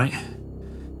down, right?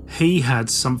 He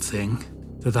had something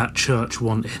that church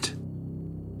wanted.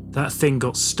 That thing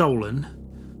got stolen.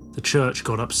 The church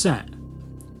got upset.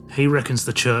 He reckons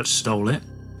the church stole it,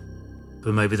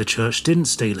 but maybe the church didn't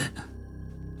steal it.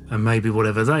 And maybe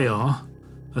whatever they are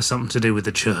something to do with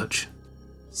the church.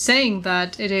 Saying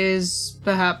that, it is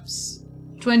perhaps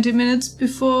 20 minutes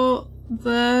before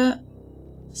the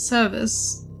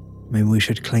service. Maybe we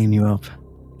should clean you up.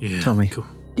 Yeah, Tommy. Cool.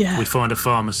 Yeah. We find a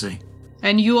pharmacy.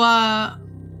 And you are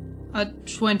a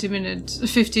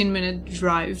 15-minute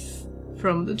drive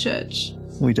from the church.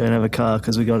 We don't have a car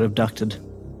because we got abducted.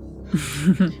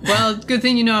 Well, good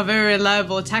thing you know a very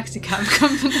reliable taxi cab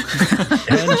company.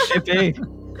 And Shippy.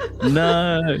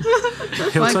 No.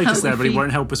 He'll Why take us can't there, we but he feed-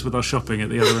 won't help us with our shopping at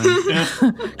the other end.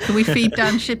 Can we feed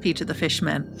Dan Shippy to the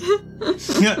fishmen?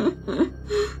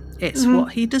 It's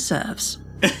what he deserves.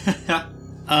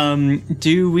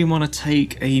 Do we want to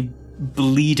take a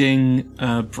bleeding,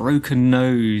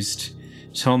 broken-nosed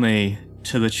Tommy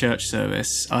to the church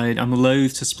service? I'm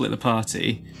loath to split the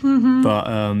party, but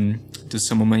does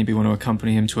someone maybe want to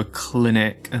accompany him to a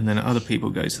clinic and then other people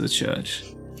go to the church?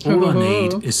 All I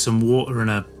need is some water and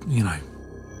a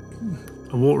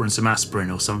water and some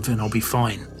aspirin or something. I'll be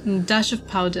fine. A dash of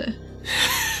powder.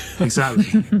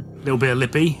 Exactly. Little bit of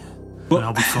lippy, and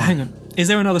I'll be fine. Hang on. Is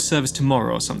there another service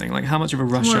tomorrow or something? Like, how much of a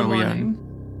rush Tomorrow are we morning. in?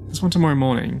 There's one tomorrow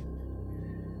morning.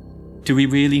 Do we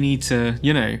really need to,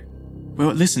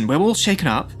 Well, listen, we're all shaken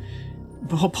up.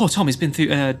 Poor Tommy's been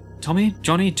through, Tommy?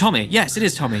 Johnny? Tommy. Yes, it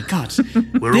is Tommy. God.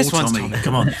 We're This all one's Tommy.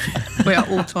 Come on. We are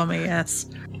all Tommy, yes.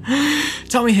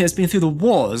 Tommy here has been through the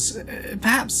wars.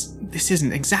 Perhaps this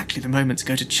isn't exactly the moment to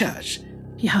go to church.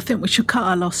 Yeah, I think we should cut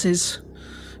our losses,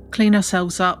 clean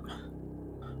ourselves up,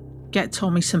 get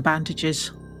Tommy some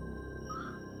bandages.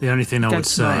 The only thing I Go would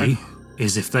tomorrow. say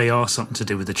is if they are something to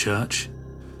do with the church,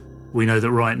 we know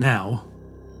that right now,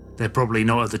 they're probably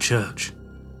not at the church.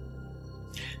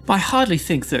 I hardly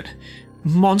think that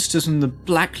monsters from the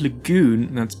Black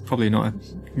Lagoon, that's probably not a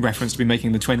reference to be making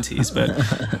in the 20s, but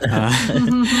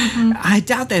I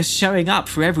doubt they're showing up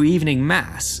for every evening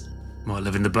mass. Might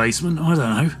live in the basement, I don't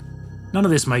know. None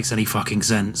of this makes any fucking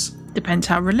sense. Depends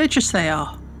how religious they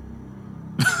are.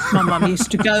 My mum used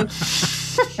to go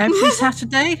every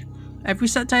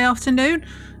Saturday afternoon,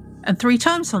 and 3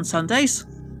 times on Sundays.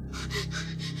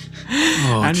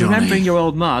 Oh, And Johnny. remembering your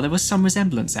old ma, there was some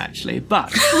resemblance actually, but...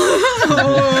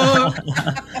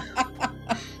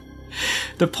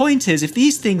 The point is, if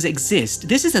these things exist,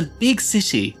 this is a big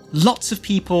city, lots of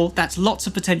people, that's lots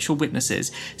of potential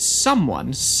witnesses.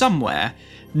 Someone, somewhere,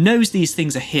 knows these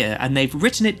things are here, and they've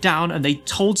written it down, and they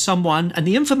told someone, and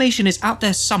the information is out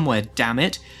there somewhere, damn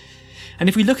it. And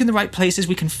if we look in the right places,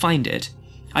 we can find it.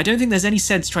 I don't think there's any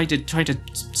sense trying to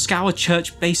scour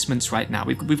church basements right now.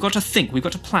 We've got to think. We've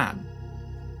got to plan.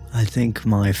 I think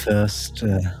my first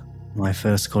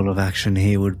call of action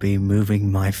here would be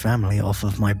moving my family off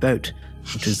of my boat,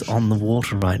 which is on the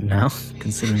water right now,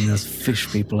 considering there's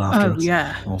fish people after us. Oh,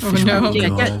 yeah. Or fish no. people Yeah,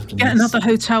 involved in get this. another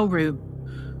hotel room.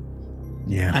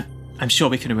 Yeah. I'm sure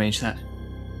we can arrange that.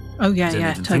 Oh, yeah, Didn't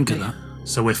yeah, even totally. think of that.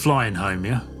 So we're flying home,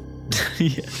 yeah?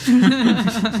 Yeah.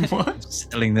 What?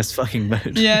 Selling this fucking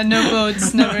boat. Yeah, no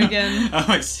boats, never again. Oh,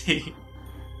 I see.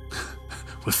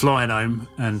 We're flying home,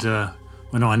 and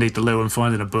when I need the loo, I'm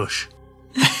finding a bush.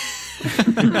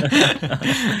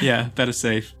 Yeah, better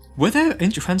safe. Were there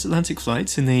transatlantic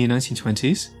flights in the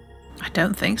 1920s? I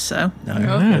don't think so. No,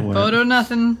 Okay, they weren't. boat or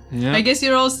nothing. Yeah. I guess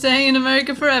you're all staying in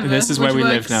America forever. This is where which we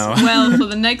live works now. Well, for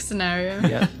the next scenario.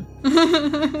 Yeah.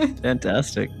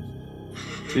 Fantastic.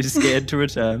 Too scared to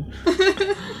return.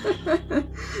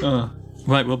 Oh.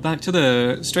 Right, well,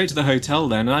 straight to the hotel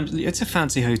then. It's a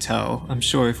fancy hotel. I'm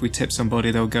sure if we tip somebody,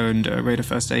 they'll go and raid a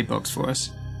first aid box for us.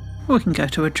 We can go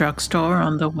to a drugstore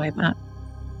on the way back.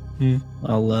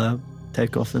 I'll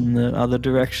take off in the other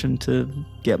direction to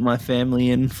get my family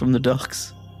in from the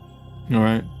docks. All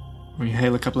right. We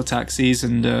hail a couple of taxis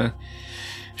and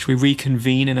should we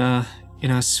reconvene in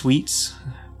our suites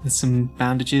with some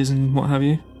bandages and what have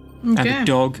you? And Okay. a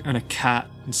dog and a cat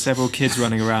and several kids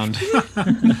running around.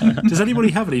 Does anybody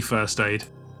have any first aid?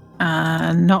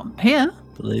 Not here.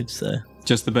 Believe so.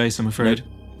 Just the base, I'm afraid.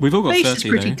 We've all got Base is 30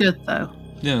 pretty though. good, though.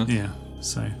 Yeah. Yeah,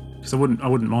 so... Because I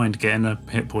wouldn't mind getting a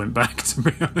hit point back, to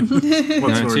be honest, once No,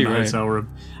 we're in too the right. hotel room.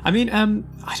 I mean,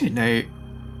 I don't know.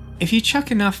 If you chuck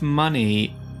enough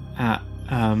money at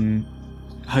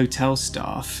hotel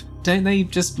staff, don't they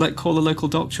just call a local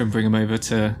doctor and bring him over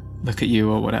to look at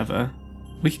you or whatever?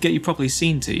 We could get you properly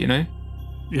seen to, you know?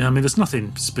 Yeah, I mean, there's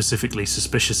nothing specifically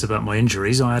suspicious about my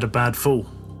injuries. I had a bad fall.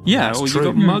 Yeah, That's or true. you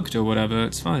got mugged or whatever.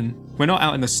 It's fine. We're not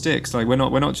out in the sticks. We're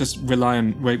not just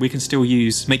reliant. We can still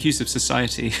make use of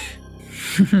society.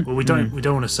 Well, we don't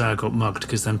want to say I got mugged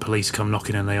because then police come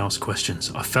knocking and they ask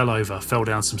questions. I fell over, fell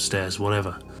down some stairs,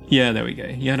 whatever. Yeah, there we go.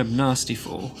 You had a nasty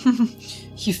fall.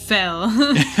 You fell.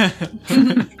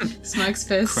 Smokes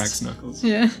fist. Cracks knuckles.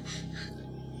 Yeah.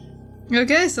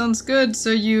 Okay, sounds good. So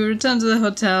you return to the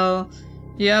hotel.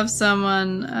 You have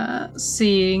someone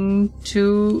seeing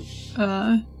to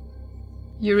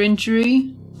your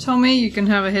injury. Tommy, you can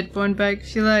have a hit point back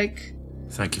if you like.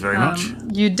 Thank you very much.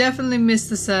 You definitely missed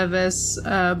the service,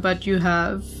 but you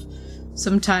have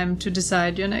some time to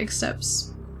decide your next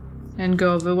steps and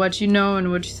go over what you know and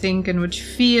what you think and what you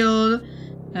feel,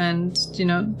 and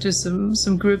do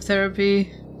some group therapy,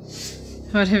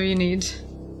 whatever you need.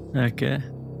 Okay.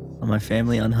 Are my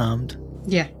family unharmed?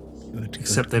 Yeah, Good.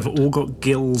 Except they've all got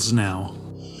gills now.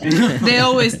 they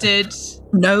always did.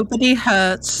 Nobody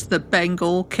hurts the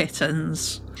Bengal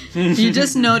kittens. You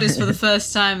just noticed for the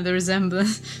first time the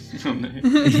resemblance. Oh, no.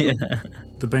 Yeah.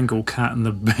 The Bengal cat and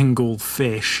the Bengal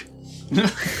fish.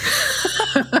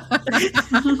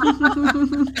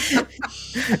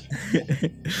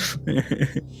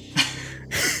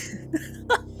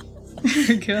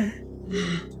 God.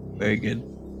 Very good.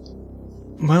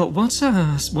 Well, what's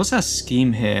our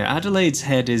scheme here? Adelaide's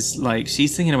head is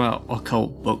she's thinking about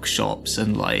occult bookshops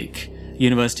and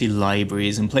university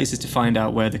libraries and places to find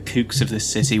out where the kooks of this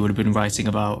city would have been writing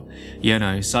about,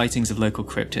 sightings of local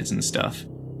cryptids and stuff.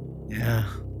 Yeah.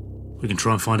 We can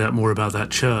try and find out more about that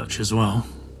church as well.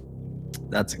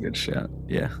 That's a good shout.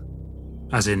 Yeah.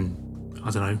 As in,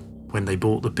 I don't know, when they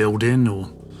bought the building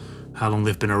or how long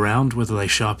they've been around, whether they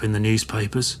show up in the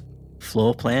newspapers.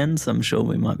 Floor plans, I'm sure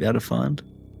we might be able to find.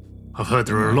 I've heard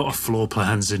there are a lot of floor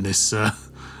plans in this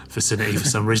vicinity for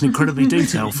some reason. Incredibly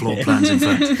detailed floor plans, in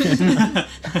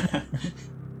fact.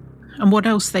 And what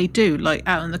else they do,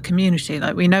 out in the community?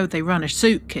 We know they run a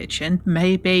soup kitchen.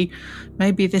 Maybe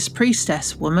this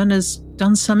priestess woman has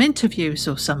done some interviews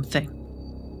or something.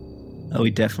 Are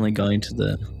we definitely going to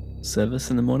the service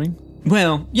in the morning?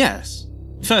 Well, yes.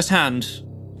 First-hand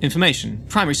information,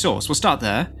 primary source. We'll start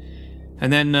there.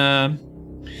 And then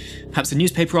perhaps the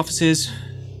newspaper offices,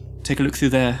 take a look through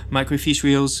their microfiche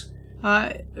reels.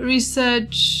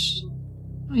 Research.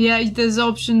 Yeah, there's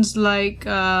options like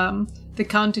the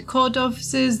county court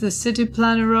offices, the city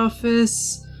planner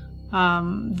office,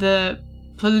 the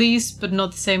police, but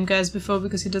not the same guy as before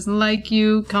because he doesn't like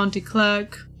you, county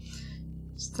clerk,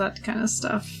 just that kind of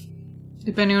stuff,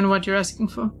 depending on what you're asking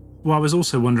for. Well, I was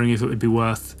also wondering if it would be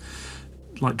worth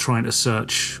trying to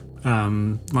search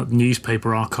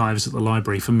newspaper archives at the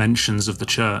library for mentions of the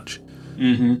church.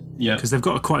 Yeah. Because they've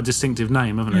got quite a distinctive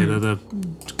name, haven't they? They're the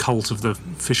Cult of the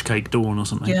Fish Cake Dawn or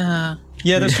something. Yeah.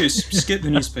 Yeah, that's true. Skip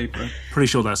the newspaper. Pretty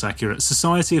sure that's accurate.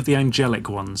 Society of the Angelic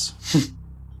Ones.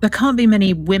 There can't be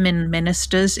many women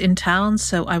ministers in town,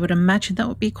 so I would imagine that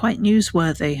would be quite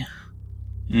newsworthy.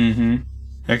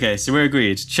 Okay, so we're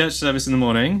agreed. Church service in the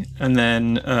morning, and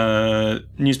then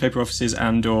newspaper offices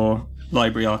and/or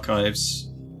library archives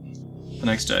the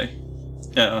next day.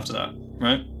 Yeah, after that,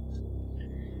 right?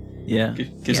 Yeah.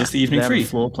 Gives us the evening They have free. a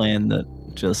floor plan that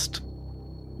just,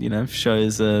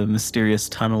 shows a mysterious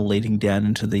tunnel leading down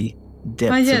into the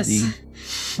depths of the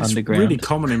underground. It's really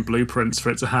common in blueprints for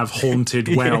it to have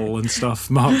haunted well and stuff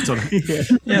marked on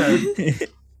it. Yeah.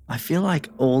 I feel like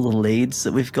all the leads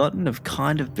that we've gotten have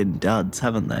kind of been duds,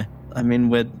 haven't they? I mean,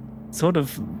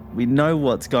 we know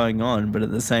what's going on, but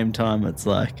at the same time, it's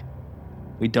like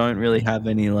we don't really have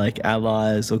any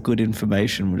allies or good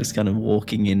information. We're just kind of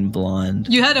walking in blind.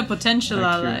 You had a potential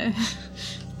ally.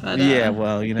 But, yeah,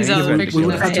 well, he's out of the We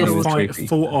would have picture. had to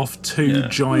fought off two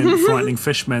giant frightening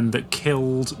fishmen that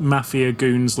killed mafia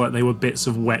goons like they were bits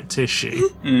of wet tissue.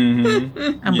 And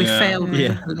we failed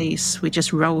with the police. We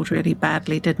just rolled really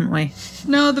badly, didn't we?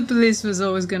 No, the police was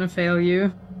always going to fail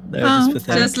you. They're just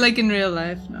pathetic. Just like in real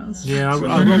life. No. Yeah,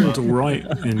 I rolled all right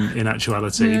in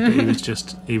actuality, but he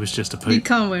was just a You poop.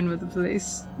 can't win with the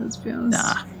police, let's be honest.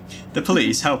 Nah. The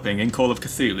police helping in Call of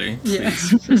Cthulhu. Yeah.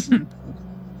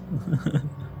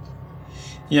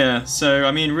 Yeah, so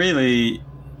I mean, really,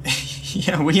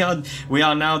 yeah, we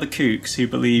are now the kooks who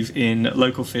believe in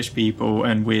local fish people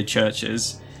and weird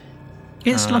churches.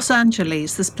 It's Los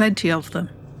Angeles. There's plenty of them.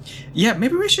 Yeah,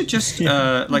 maybe we should just get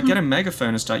a megaphone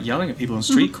and start yelling at people on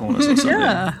street corners or something.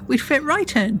 Yeah, we'd fit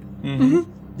right in.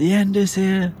 The end is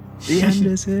here. The end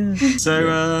is here.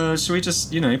 So, should we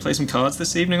just play some cards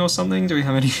this evening or something? Do we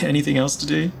have anything else to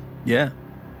do? Yeah.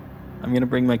 I'm going to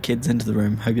bring my kids into the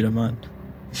room. Hope you don't mind.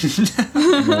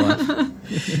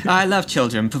 I love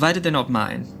children, provided they're not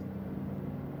mine.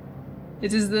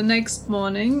 It is the next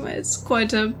morning. It's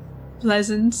quite a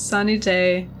pleasant, sunny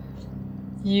day.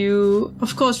 You,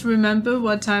 of course, remember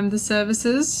what time the service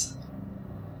is?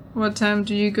 What time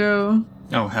do you go?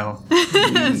 Oh, hell.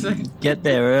 Get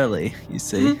there early, you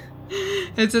see.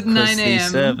 It's at 9 The a.m.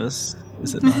 service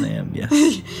is at 9 a.m., yes.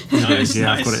 Nice, Yeah,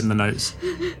 nice. I've got it in the notes.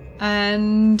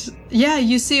 And yeah,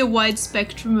 you see a wide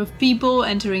spectrum of people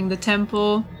entering the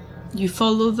temple. You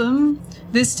follow them.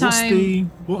 This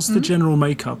time, What's the general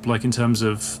makeup like in terms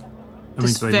of? I mean,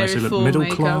 Just do they very mostly look full middle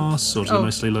makeup. class, or do they Oh.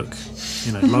 mostly look,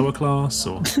 lower class,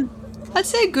 or? I'd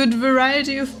say a good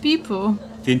variety of people.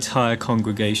 The entire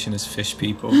congregation is fish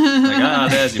people.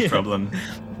 There's your problem.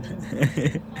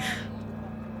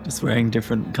 Just wearing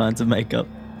different kinds of makeup.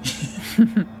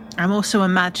 I'm also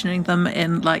imagining them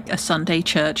in a Sunday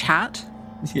church hat,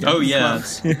 Oh, yeah.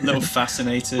 Little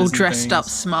fascinators. all and dressed up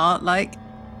things. smart,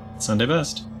 Sunday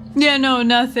best. Yeah, no,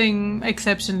 nothing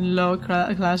exceptionally low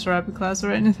class or upper class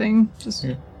or anything. Just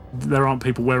There aren't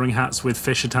people wearing hats with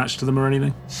fish attached to them or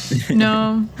anything.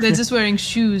 no, they're just wearing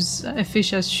shoes. A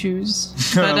fish has shoes,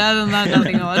 but other than that,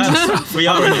 nothing odd. We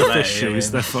are in LA. Fish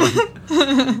shoes, they're fine.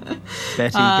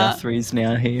 Betty Guthrie's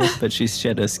now here, but she's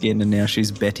shed her skin and now she's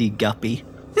Betty Guppy.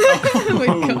 Oh my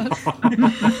god.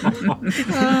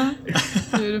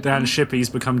 Beautiful. Dan Shippy's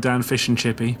become Dan Fish and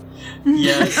Chippy.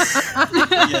 Yes.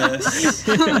 Yes.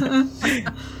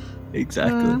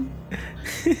 Exactly.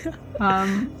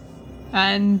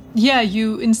 And yeah,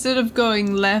 you, instead of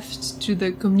going left to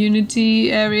the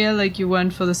community area like you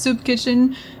went for the soup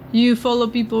kitchen, you follow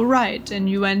people right and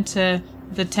you enter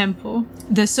the temple.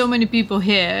 There's so many people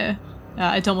here,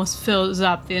 it almost fills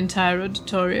up the entire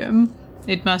auditorium.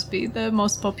 It must be the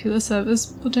most popular service,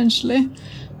 potentially.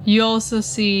 You also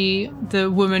see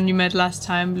the woman you met last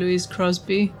time, Louise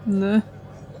Crosby, in the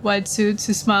white suit.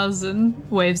 She smiles and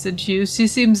waves at you. She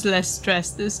seems less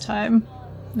stressed this time.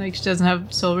 Like, she doesn't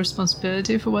have sole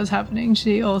responsibility for what's happening.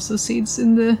 She also sits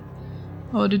in the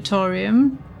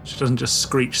auditorium. She doesn't just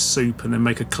screech soup and then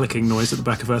make a clicking noise at the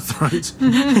back of her throat.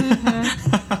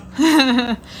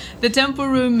 The temple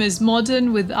room is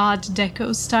modern with Art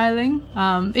Deco styling.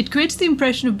 It creates the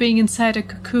impression of being inside a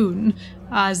cocoon,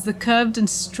 as the curved and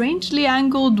strangely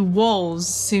angled walls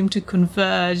seem to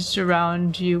converge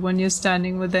around you when you're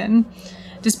standing within.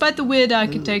 Despite the weird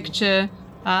architecture,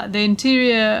 the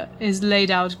interior is laid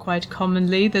out quite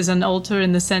commonly. There's an altar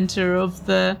in the center of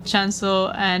the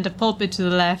chancel and a pulpit to the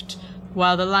left,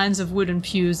 while the lines of wooden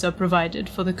pews are provided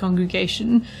for the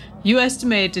congregation. You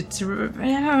estimate it's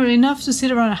enough to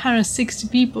sit around 160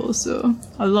 people, so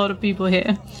a lot of people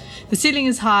here. The ceiling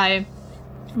is high,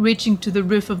 reaching to the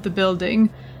roof of the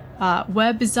building.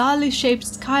 where bizarrely shaped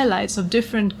skylights of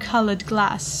different colored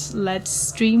glass let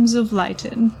streams of light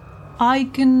in. I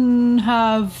can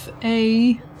have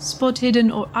a spot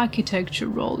hidden or architecture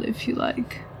roll if you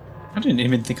like. I didn't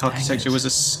even think architecture was a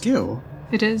skill.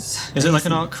 It is. Is it like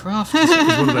an art craft?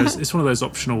 It's one of those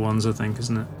optional ones, I think,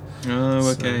 isn't it? Oh,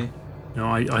 okay. No,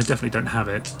 I definitely don't have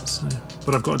it. So.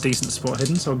 But I've got a decent spot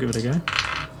hidden, so I'll give it a go.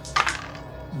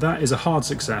 That is a hard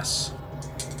success.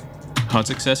 Hard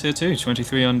success here too,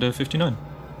 23 under 59.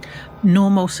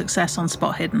 Normal success on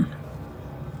spot hidden.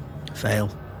 Fail.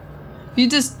 You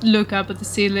just look up at the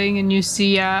ceiling and you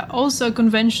see also a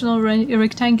conventional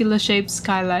rectangular shaped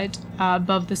skylight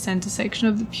above the center section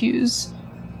of the pews.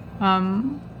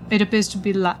 It appears to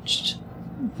be latched.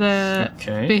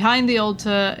 Behind the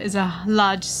altar is a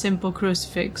large, simple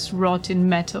crucifix wrought in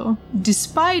metal.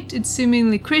 Despite its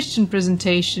seemingly Christian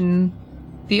presentation,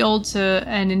 the altar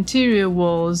and interior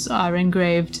walls are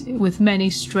engraved with many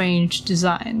strange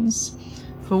designs,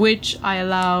 for which I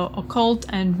allow occult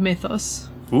and mythos.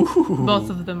 Ooh. Both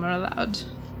of them are allowed.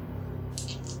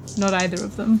 Not either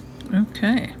of them.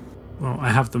 Okay. Well, I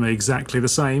have them exactly the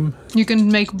same. You can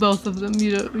make both of them.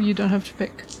 You don't have to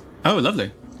pick. Oh,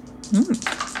 lovely.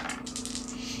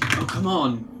 Oh, come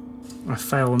on. I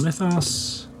fail on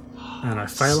mythos, and I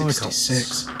fail on occult.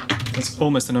 66. That's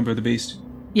almost the number of the beast.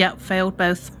 Yeah, failed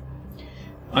both.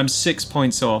 I'm 6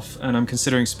 points off, and I'm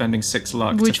considering spending 6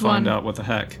 luck Which to find one? out what the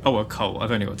heck. Oh, occult.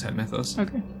 I've only got 10 mythos.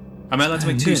 Okay. Am I allowed to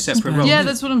make 2 separate rolls? Yeah,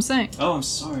 that's what I'm saying. Oh, I'm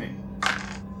sorry.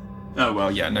 Oh,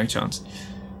 well, yeah, no chance.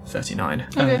 39.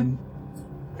 Okay.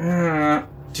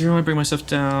 Do I bring myself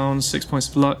down 6 points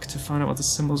of luck to find out what the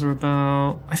symbols are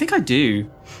about? I think I do.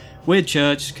 Weird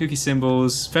church, kooky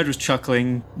symbols, Fedra's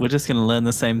chuckling. We're just going to learn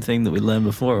the same thing that we learned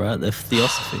before, right? The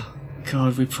theosophy.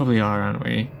 God, we probably are, aren't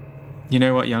we? You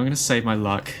know what? Yeah, I'm going to save my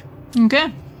luck.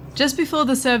 Okay. Just before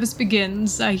the service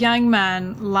begins, a young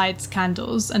man lights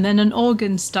candles and then an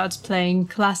organ starts playing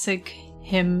classic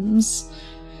hymns.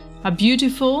 A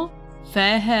beautiful,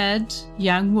 fair-haired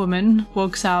young woman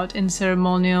walks out in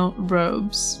ceremonial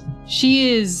robes.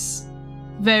 She is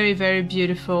very, very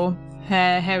beautiful.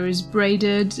 Her hair is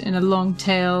braided in a long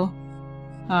tail,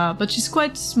 but she's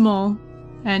quite small.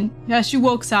 And as she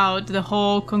walks out, the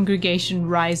whole congregation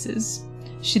rises.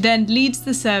 She then leads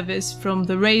the service from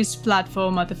the raised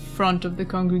platform at the front of the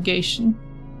congregation.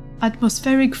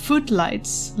 Atmospheric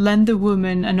footlights lend the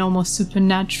woman an almost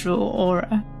supernatural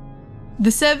aura. The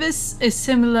service is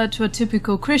similar to a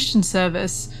typical Christian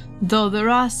service, though there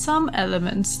are some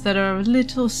elements that are a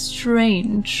little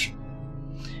strange.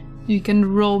 You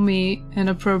can roll me an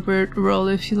appropriate roll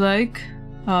if you like.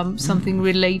 Something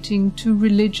relating to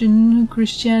religion,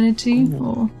 Christianity,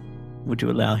 or... Would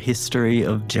you allow history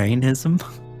of Jainism?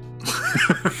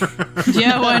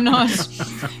 Yeah, why not?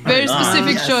 Very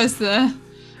specific yes. choice there.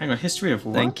 Hang on, history of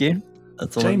what? Thank you.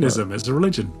 That's all Jainism is a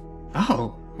religion.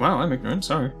 Oh, wow, I'm ignorant,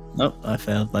 sorry. Nope, I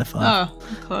failed by 5. Oh,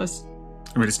 close.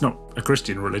 I mean, it's not a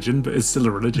Christian religion, but it's still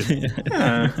a religion.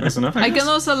 Yeah, close enough, I I guess. can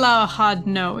also allow a hard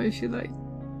no if you like.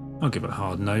 I'll give it a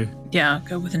hard no. Yeah, I'll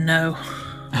go with a no.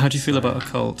 How do you feel about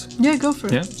occult? Yeah, go for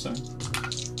it. Yeah, so.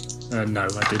 No,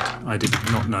 I did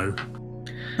not know.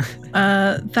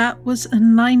 That was a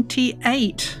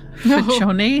 98 for No.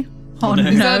 Johnny. Oh,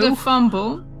 Is that a no.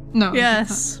 fumble? No.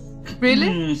 Yes.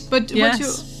 Really? But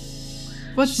Yes.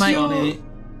 what's My- your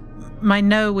My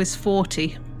no is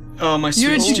 40. Oh, my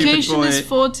your sweet, stupid education boy. is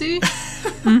 40?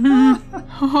 Mm-hmm.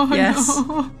 Oh Yes.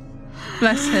 no.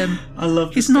 Bless him. I love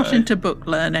this He's not guy. into book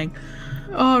learning.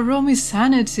 Oh, roll me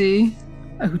sanity.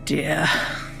 Oh dear.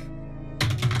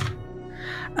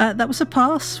 That was a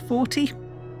pass, 40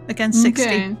 against 60.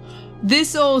 Okay.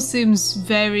 This all seems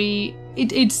very...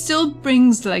 It still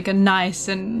brings like a nice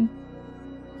and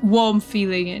warm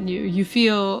feeling in you. You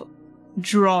feel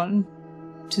drawn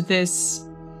to this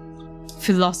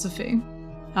philosophy.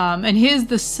 And here's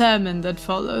the sermon that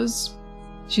follows.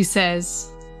 She says,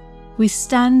 "We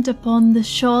stand upon the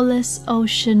shoreless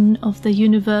ocean of the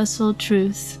universal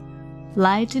truth.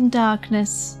 Light in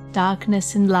darkness,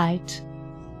 darkness in light.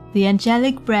 The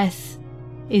angelic breath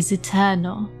is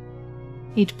eternal.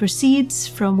 It proceeds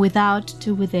from without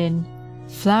to within,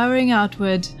 flowering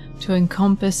outward to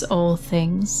encompass all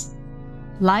things.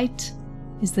 Light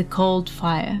is the cold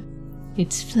fire.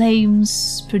 Its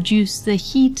flames produce the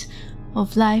heat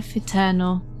of life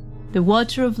eternal. The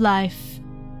water of life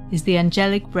is the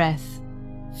angelic breath,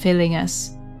 filling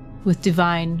us with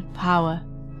divine power.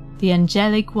 The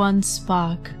angelic one's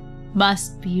spark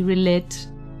must be relit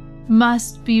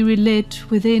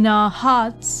within our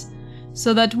hearts,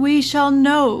 so that we shall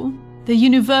know the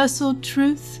universal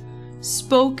truth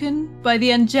spoken by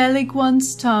the angelic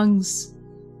one's tongues.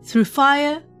 Through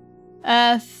fire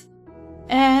earth,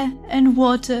 air, and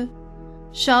water,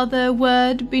 shall their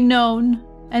word be known,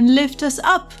 and lift us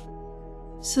up,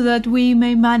 so that we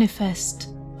may manifest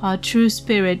our true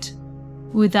spirit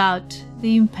without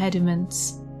the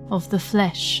impediments of the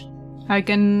flesh. I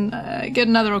can get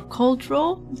another occult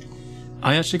roll.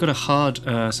 I actually got a hard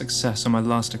success on my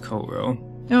last occult roll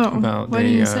about what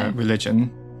did you the say?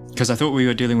 religion, because I thought we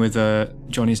were dealing with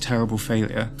Johnny's terrible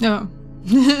failure. Oh.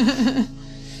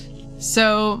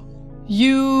 So,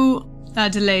 you,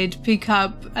 Adelaide, pick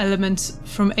up elements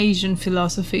from Asian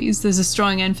philosophies. There's a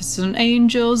strong emphasis on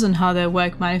angels and how their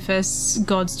work manifests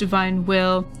God's divine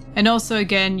will. And also,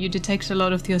 again, you detect a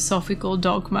lot of theosophical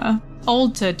dogma,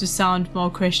 altered to sound more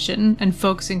Christian and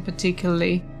focusing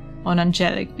particularly on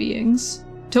angelic beings.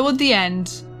 Toward the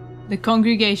end, the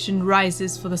congregation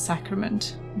rises for the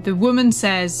sacrament. The woman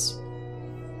says,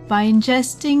 "By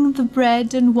ingesting the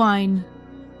bread and wine,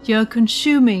 you're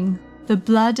consuming the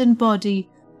blood and body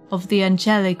of the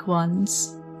angelic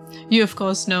ones." You, of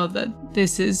course, know that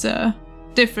this is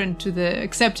different to the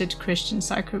accepted Christian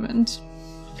sacrament.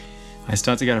 I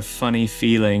start to get a funny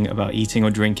feeling about eating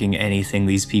or drinking anything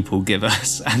these people give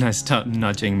us, and I start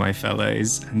nudging my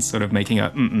fellows and sort of making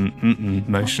a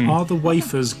motion. Are the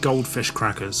wafers goldfish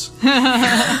crackers?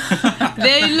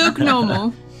 They look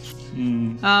normal.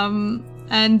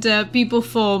 And people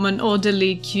form an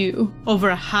orderly queue. Over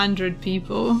 100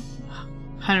 people,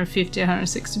 150,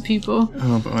 160 people,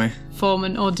 Oh boy. form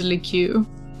an orderly queue,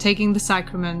 taking the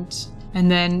sacrament and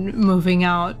then moving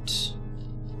out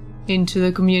into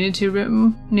the community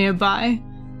room nearby,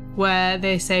 where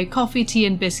they say coffee, tea,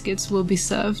 and biscuits will be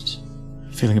served.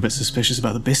 Feeling a bit suspicious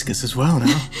about the biscuits as well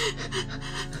now.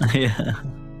 Yeah.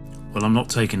 Well, I'm not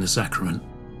taking the sacrament.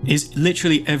 Is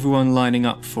literally everyone lining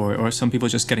up for it, or are some people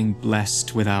just getting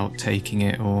blessed without taking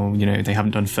it, or, they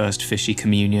haven't done first fishy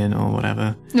communion or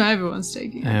whatever? No, everyone's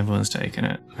taking it. Everyone's taking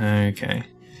it. Okay.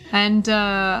 And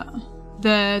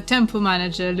the temple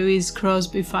manager, Louise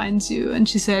Crosby, finds you and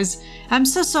she says, "I'm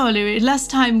so sorry.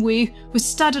 Last time we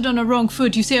started on a wrong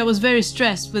foot. You see, I was very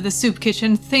stressed with the soup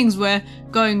kitchen. Things were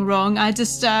going wrong. I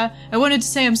wanted to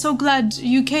say I'm so glad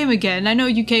you came again. I know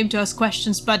you came to ask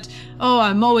questions, but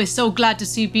I'm always so glad to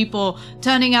see people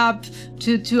turning up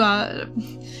to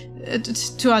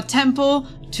our temple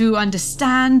to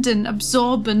understand and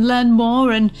absorb and learn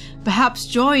more and perhaps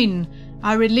join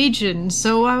our religion.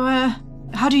 So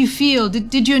how do you feel?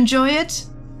 Did you enjoy it?"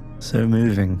 So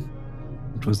moving.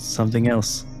 It was something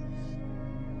else.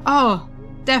 Oh,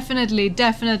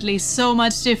 definitely. So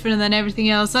much different than everything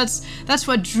else. That's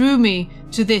what drew me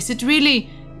to this. It really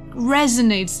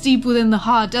resonates deep within the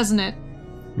heart, doesn't it?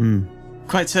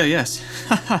 Quite so, yes.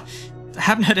 I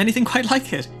haven't heard anything quite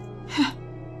like it.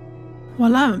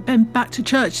 Well, I haven't been back to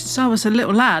church since I was a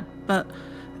little lad, but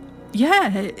yeah,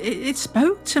 it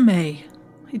spoke to me.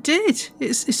 It did.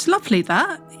 It's lovely,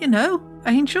 that,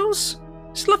 angels.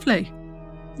 It's lovely.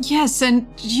 Yes, and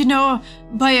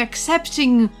by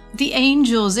accepting the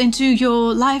angels into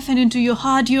your life and into your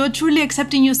heart, you are truly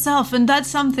accepting yourself, and that's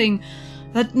something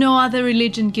that no other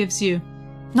religion gives you.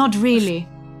 Not really.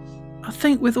 I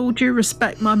think, with all due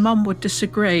respect, my mum would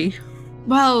disagree.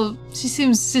 Well, she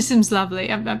seems lovely.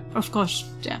 Of course,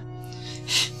 yeah.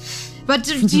 But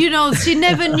she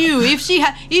never knew.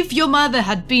 If your mother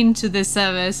had been to this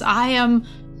service, I am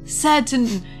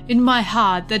certain in my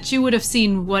heart that she would have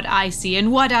seen what I see,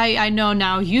 and what I know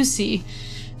now you see.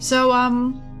 So,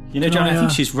 Johnny, I think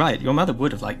she's right. Your mother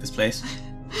would have liked this place.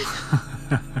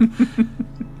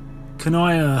 Can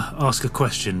I ask a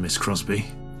question, Miss Crosby?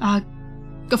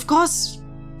 Of course.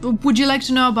 Would you like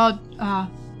to know about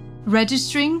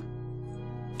registering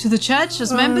to the church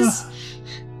as members?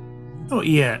 Not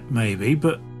yet, maybe,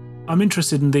 but I'm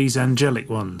interested in these angelic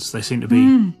ones. They seem to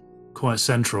be quite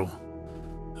central.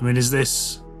 I mean,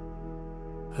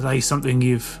 are they something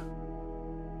you've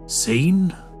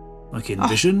seen? Like in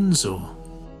visions, or?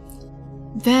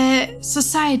 Their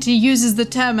society uses the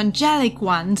term angelic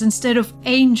ones instead of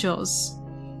angels,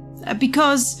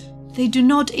 because they do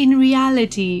not in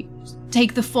reality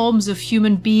take the forms of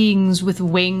human beings with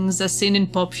wings as seen in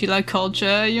popular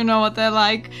culture. You know what they're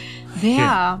like.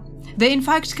 They in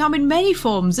fact come in many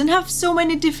forms and have so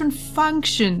many different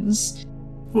functions.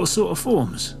 What sort of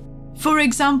forms? For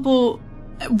example,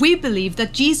 we believe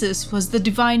that Jesus was the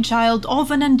divine child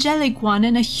of an angelic one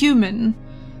and a human.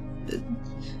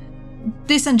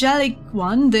 This angelic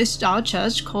one, our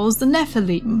church calls the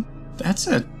Nephilim. That's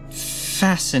a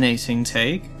fascinating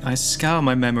take. I scour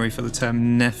my memory for the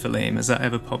term Nephilim. Has that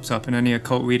ever popped up in any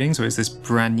occult readings, or is this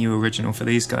brand new original for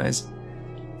these guys?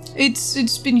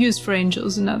 It's been used for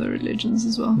angels in other religions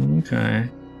as well. Okay.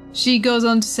 She goes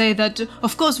on to say that,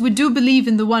 of course, we do believe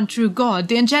in the one true God.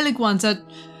 The angelic ones are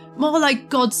more like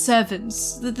God's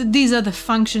servants. These are the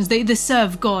functions. They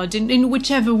serve God in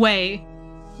whichever way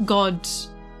God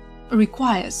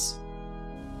requires.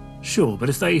 Sure, but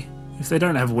if they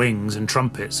don't have wings and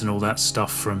trumpets and all that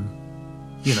stuff from,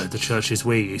 the churches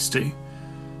we're used to,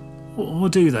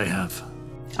 what do they have?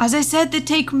 As I said, they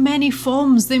take many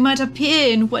forms. They might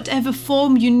appear in whatever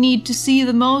form you need to see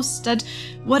the most at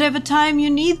whatever time you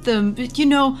need them. But,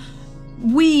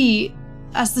 we,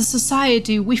 as the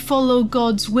society, we follow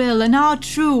God's will, and our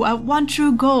one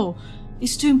true goal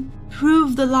is to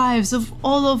improve the lives of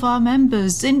all of our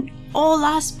members in all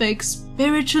aspects,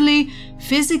 spiritually,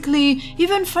 physically,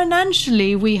 even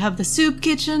financially. We have the soup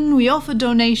kitchen, we offer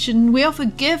donation, we offer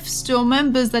gifts to our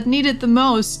members that need it the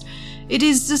most. It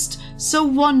is just so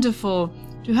wonderful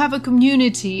to have a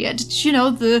community, and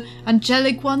the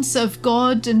angelic ones serve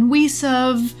God, and we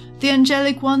serve the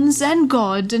angelic ones and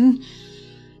God, and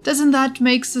doesn't that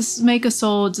make us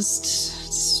all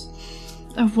just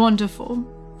wonderful,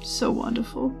 so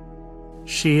wonderful?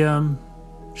 She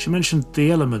mentioned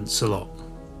the elements a lot,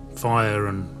 fire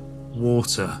and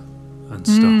water and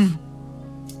stuff.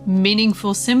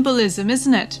 Meaningful symbolism,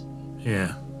 isn't it?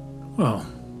 Yeah. Well,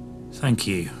 thank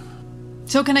you.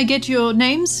 So can I get your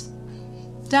names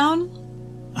down?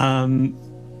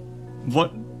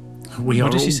 What? We what are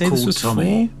did all she say this called was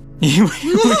Tommy. for?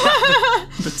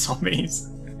 The Tommies.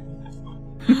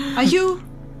 Are you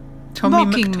Tommy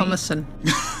mocking me? McThomason?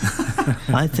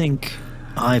 I think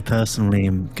I personally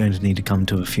am going to need to come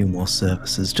to a few more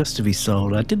services just to be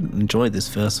sold. I didn't enjoy this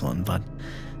first one, but,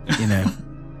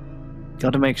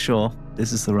 got to make sure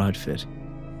this is the right fit.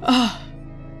 Oh,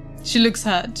 she looks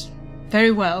hurt.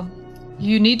 Very well.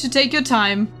 You need to take your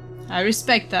time. I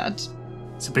respect that.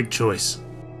 It's a big choice.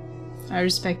 I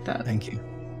respect that. Thank you.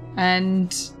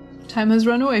 And time has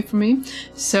run away from me.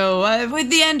 So, with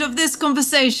the end of this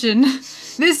conversation,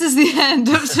 this is the end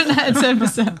of tonight's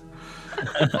episode.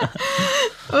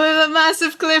 With a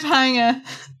massive cliffhanger.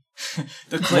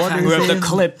 The cliffhanger of the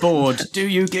clipboard. Do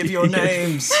you give your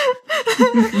names?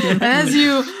 As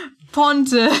you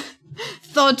ponder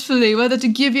thoughtfully whether to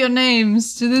give your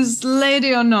names to this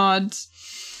lady or not,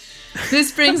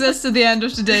 this brings us to the end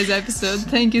of today's episode.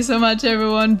 Thank you so much,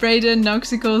 everyone. Brayden,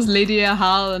 Noxicals, Lydia,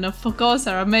 Hal, and of course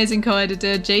our amazing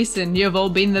co-editor, Jason. You have all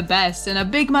been the best. And a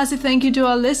big massive thank you to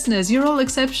our listeners. You're all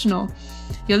exceptional.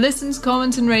 Your listens,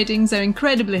 comments, and ratings are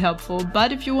incredibly helpful,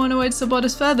 but if you want to support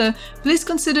us further, please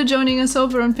consider joining us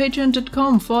over on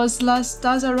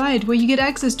patreon.com/StarsAreRight, where you get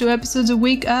access to episodes a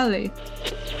week early.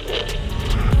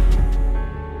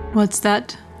 What's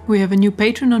that? We have a new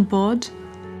patron on board?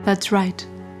 That's right.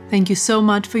 Thank you so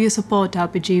much for your support,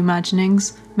 RPG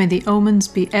Imaginings. May the omens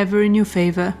be ever in your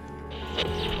favor.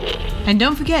 And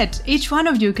don't forget, each one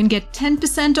of you can get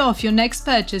 10% off your next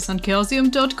purchase on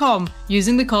Chaosium.com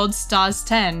using the code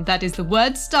STARS10. That is the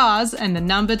word STARS and the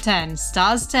number 10.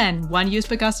 STARS10, one use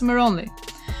per customer only.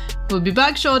 We'll be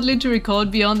back shortly to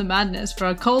record Beyond the Madness for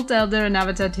our Cult Elder and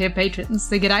Avatar tier patrons.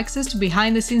 They get access to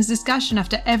behind-the-scenes discussion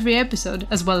after every episode,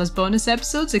 as well as bonus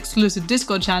episodes, exclusive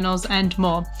Discord channels, and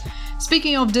more.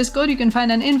 Speaking of Discord, you can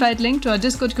find an invite link to our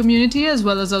Discord community, as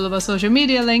well as all of our social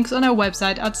media links on our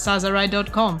website at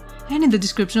starsarai.com, and in the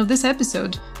description of this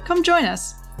episode. Come join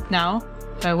us. Now,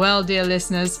 farewell, dear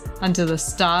listeners, until the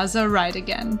stars are right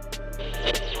again.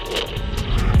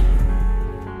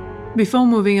 Before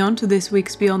moving on to this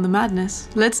week's Beyond the Madness,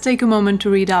 let's take a moment to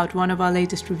read out one of our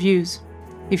latest reviews.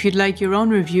 If you'd like your own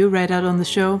review read out on the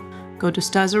show, go to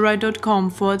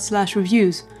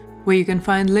starsarai.com/reviews, where you can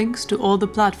find links to all the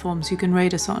platforms you can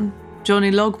rate us on.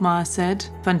 Johnny Logmar said,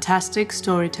 "Fantastic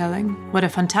storytelling. What a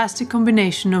fantastic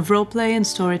combination of roleplay and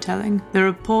storytelling. The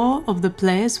rapport of the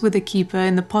players with the keeper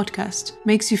in the podcast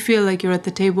makes you feel like you're at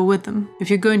the table with them. If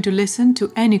you're going to listen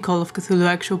to any Call of Cthulhu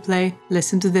actual play,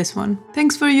 listen to this one."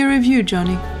 Thanks for your review,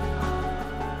 Johnny.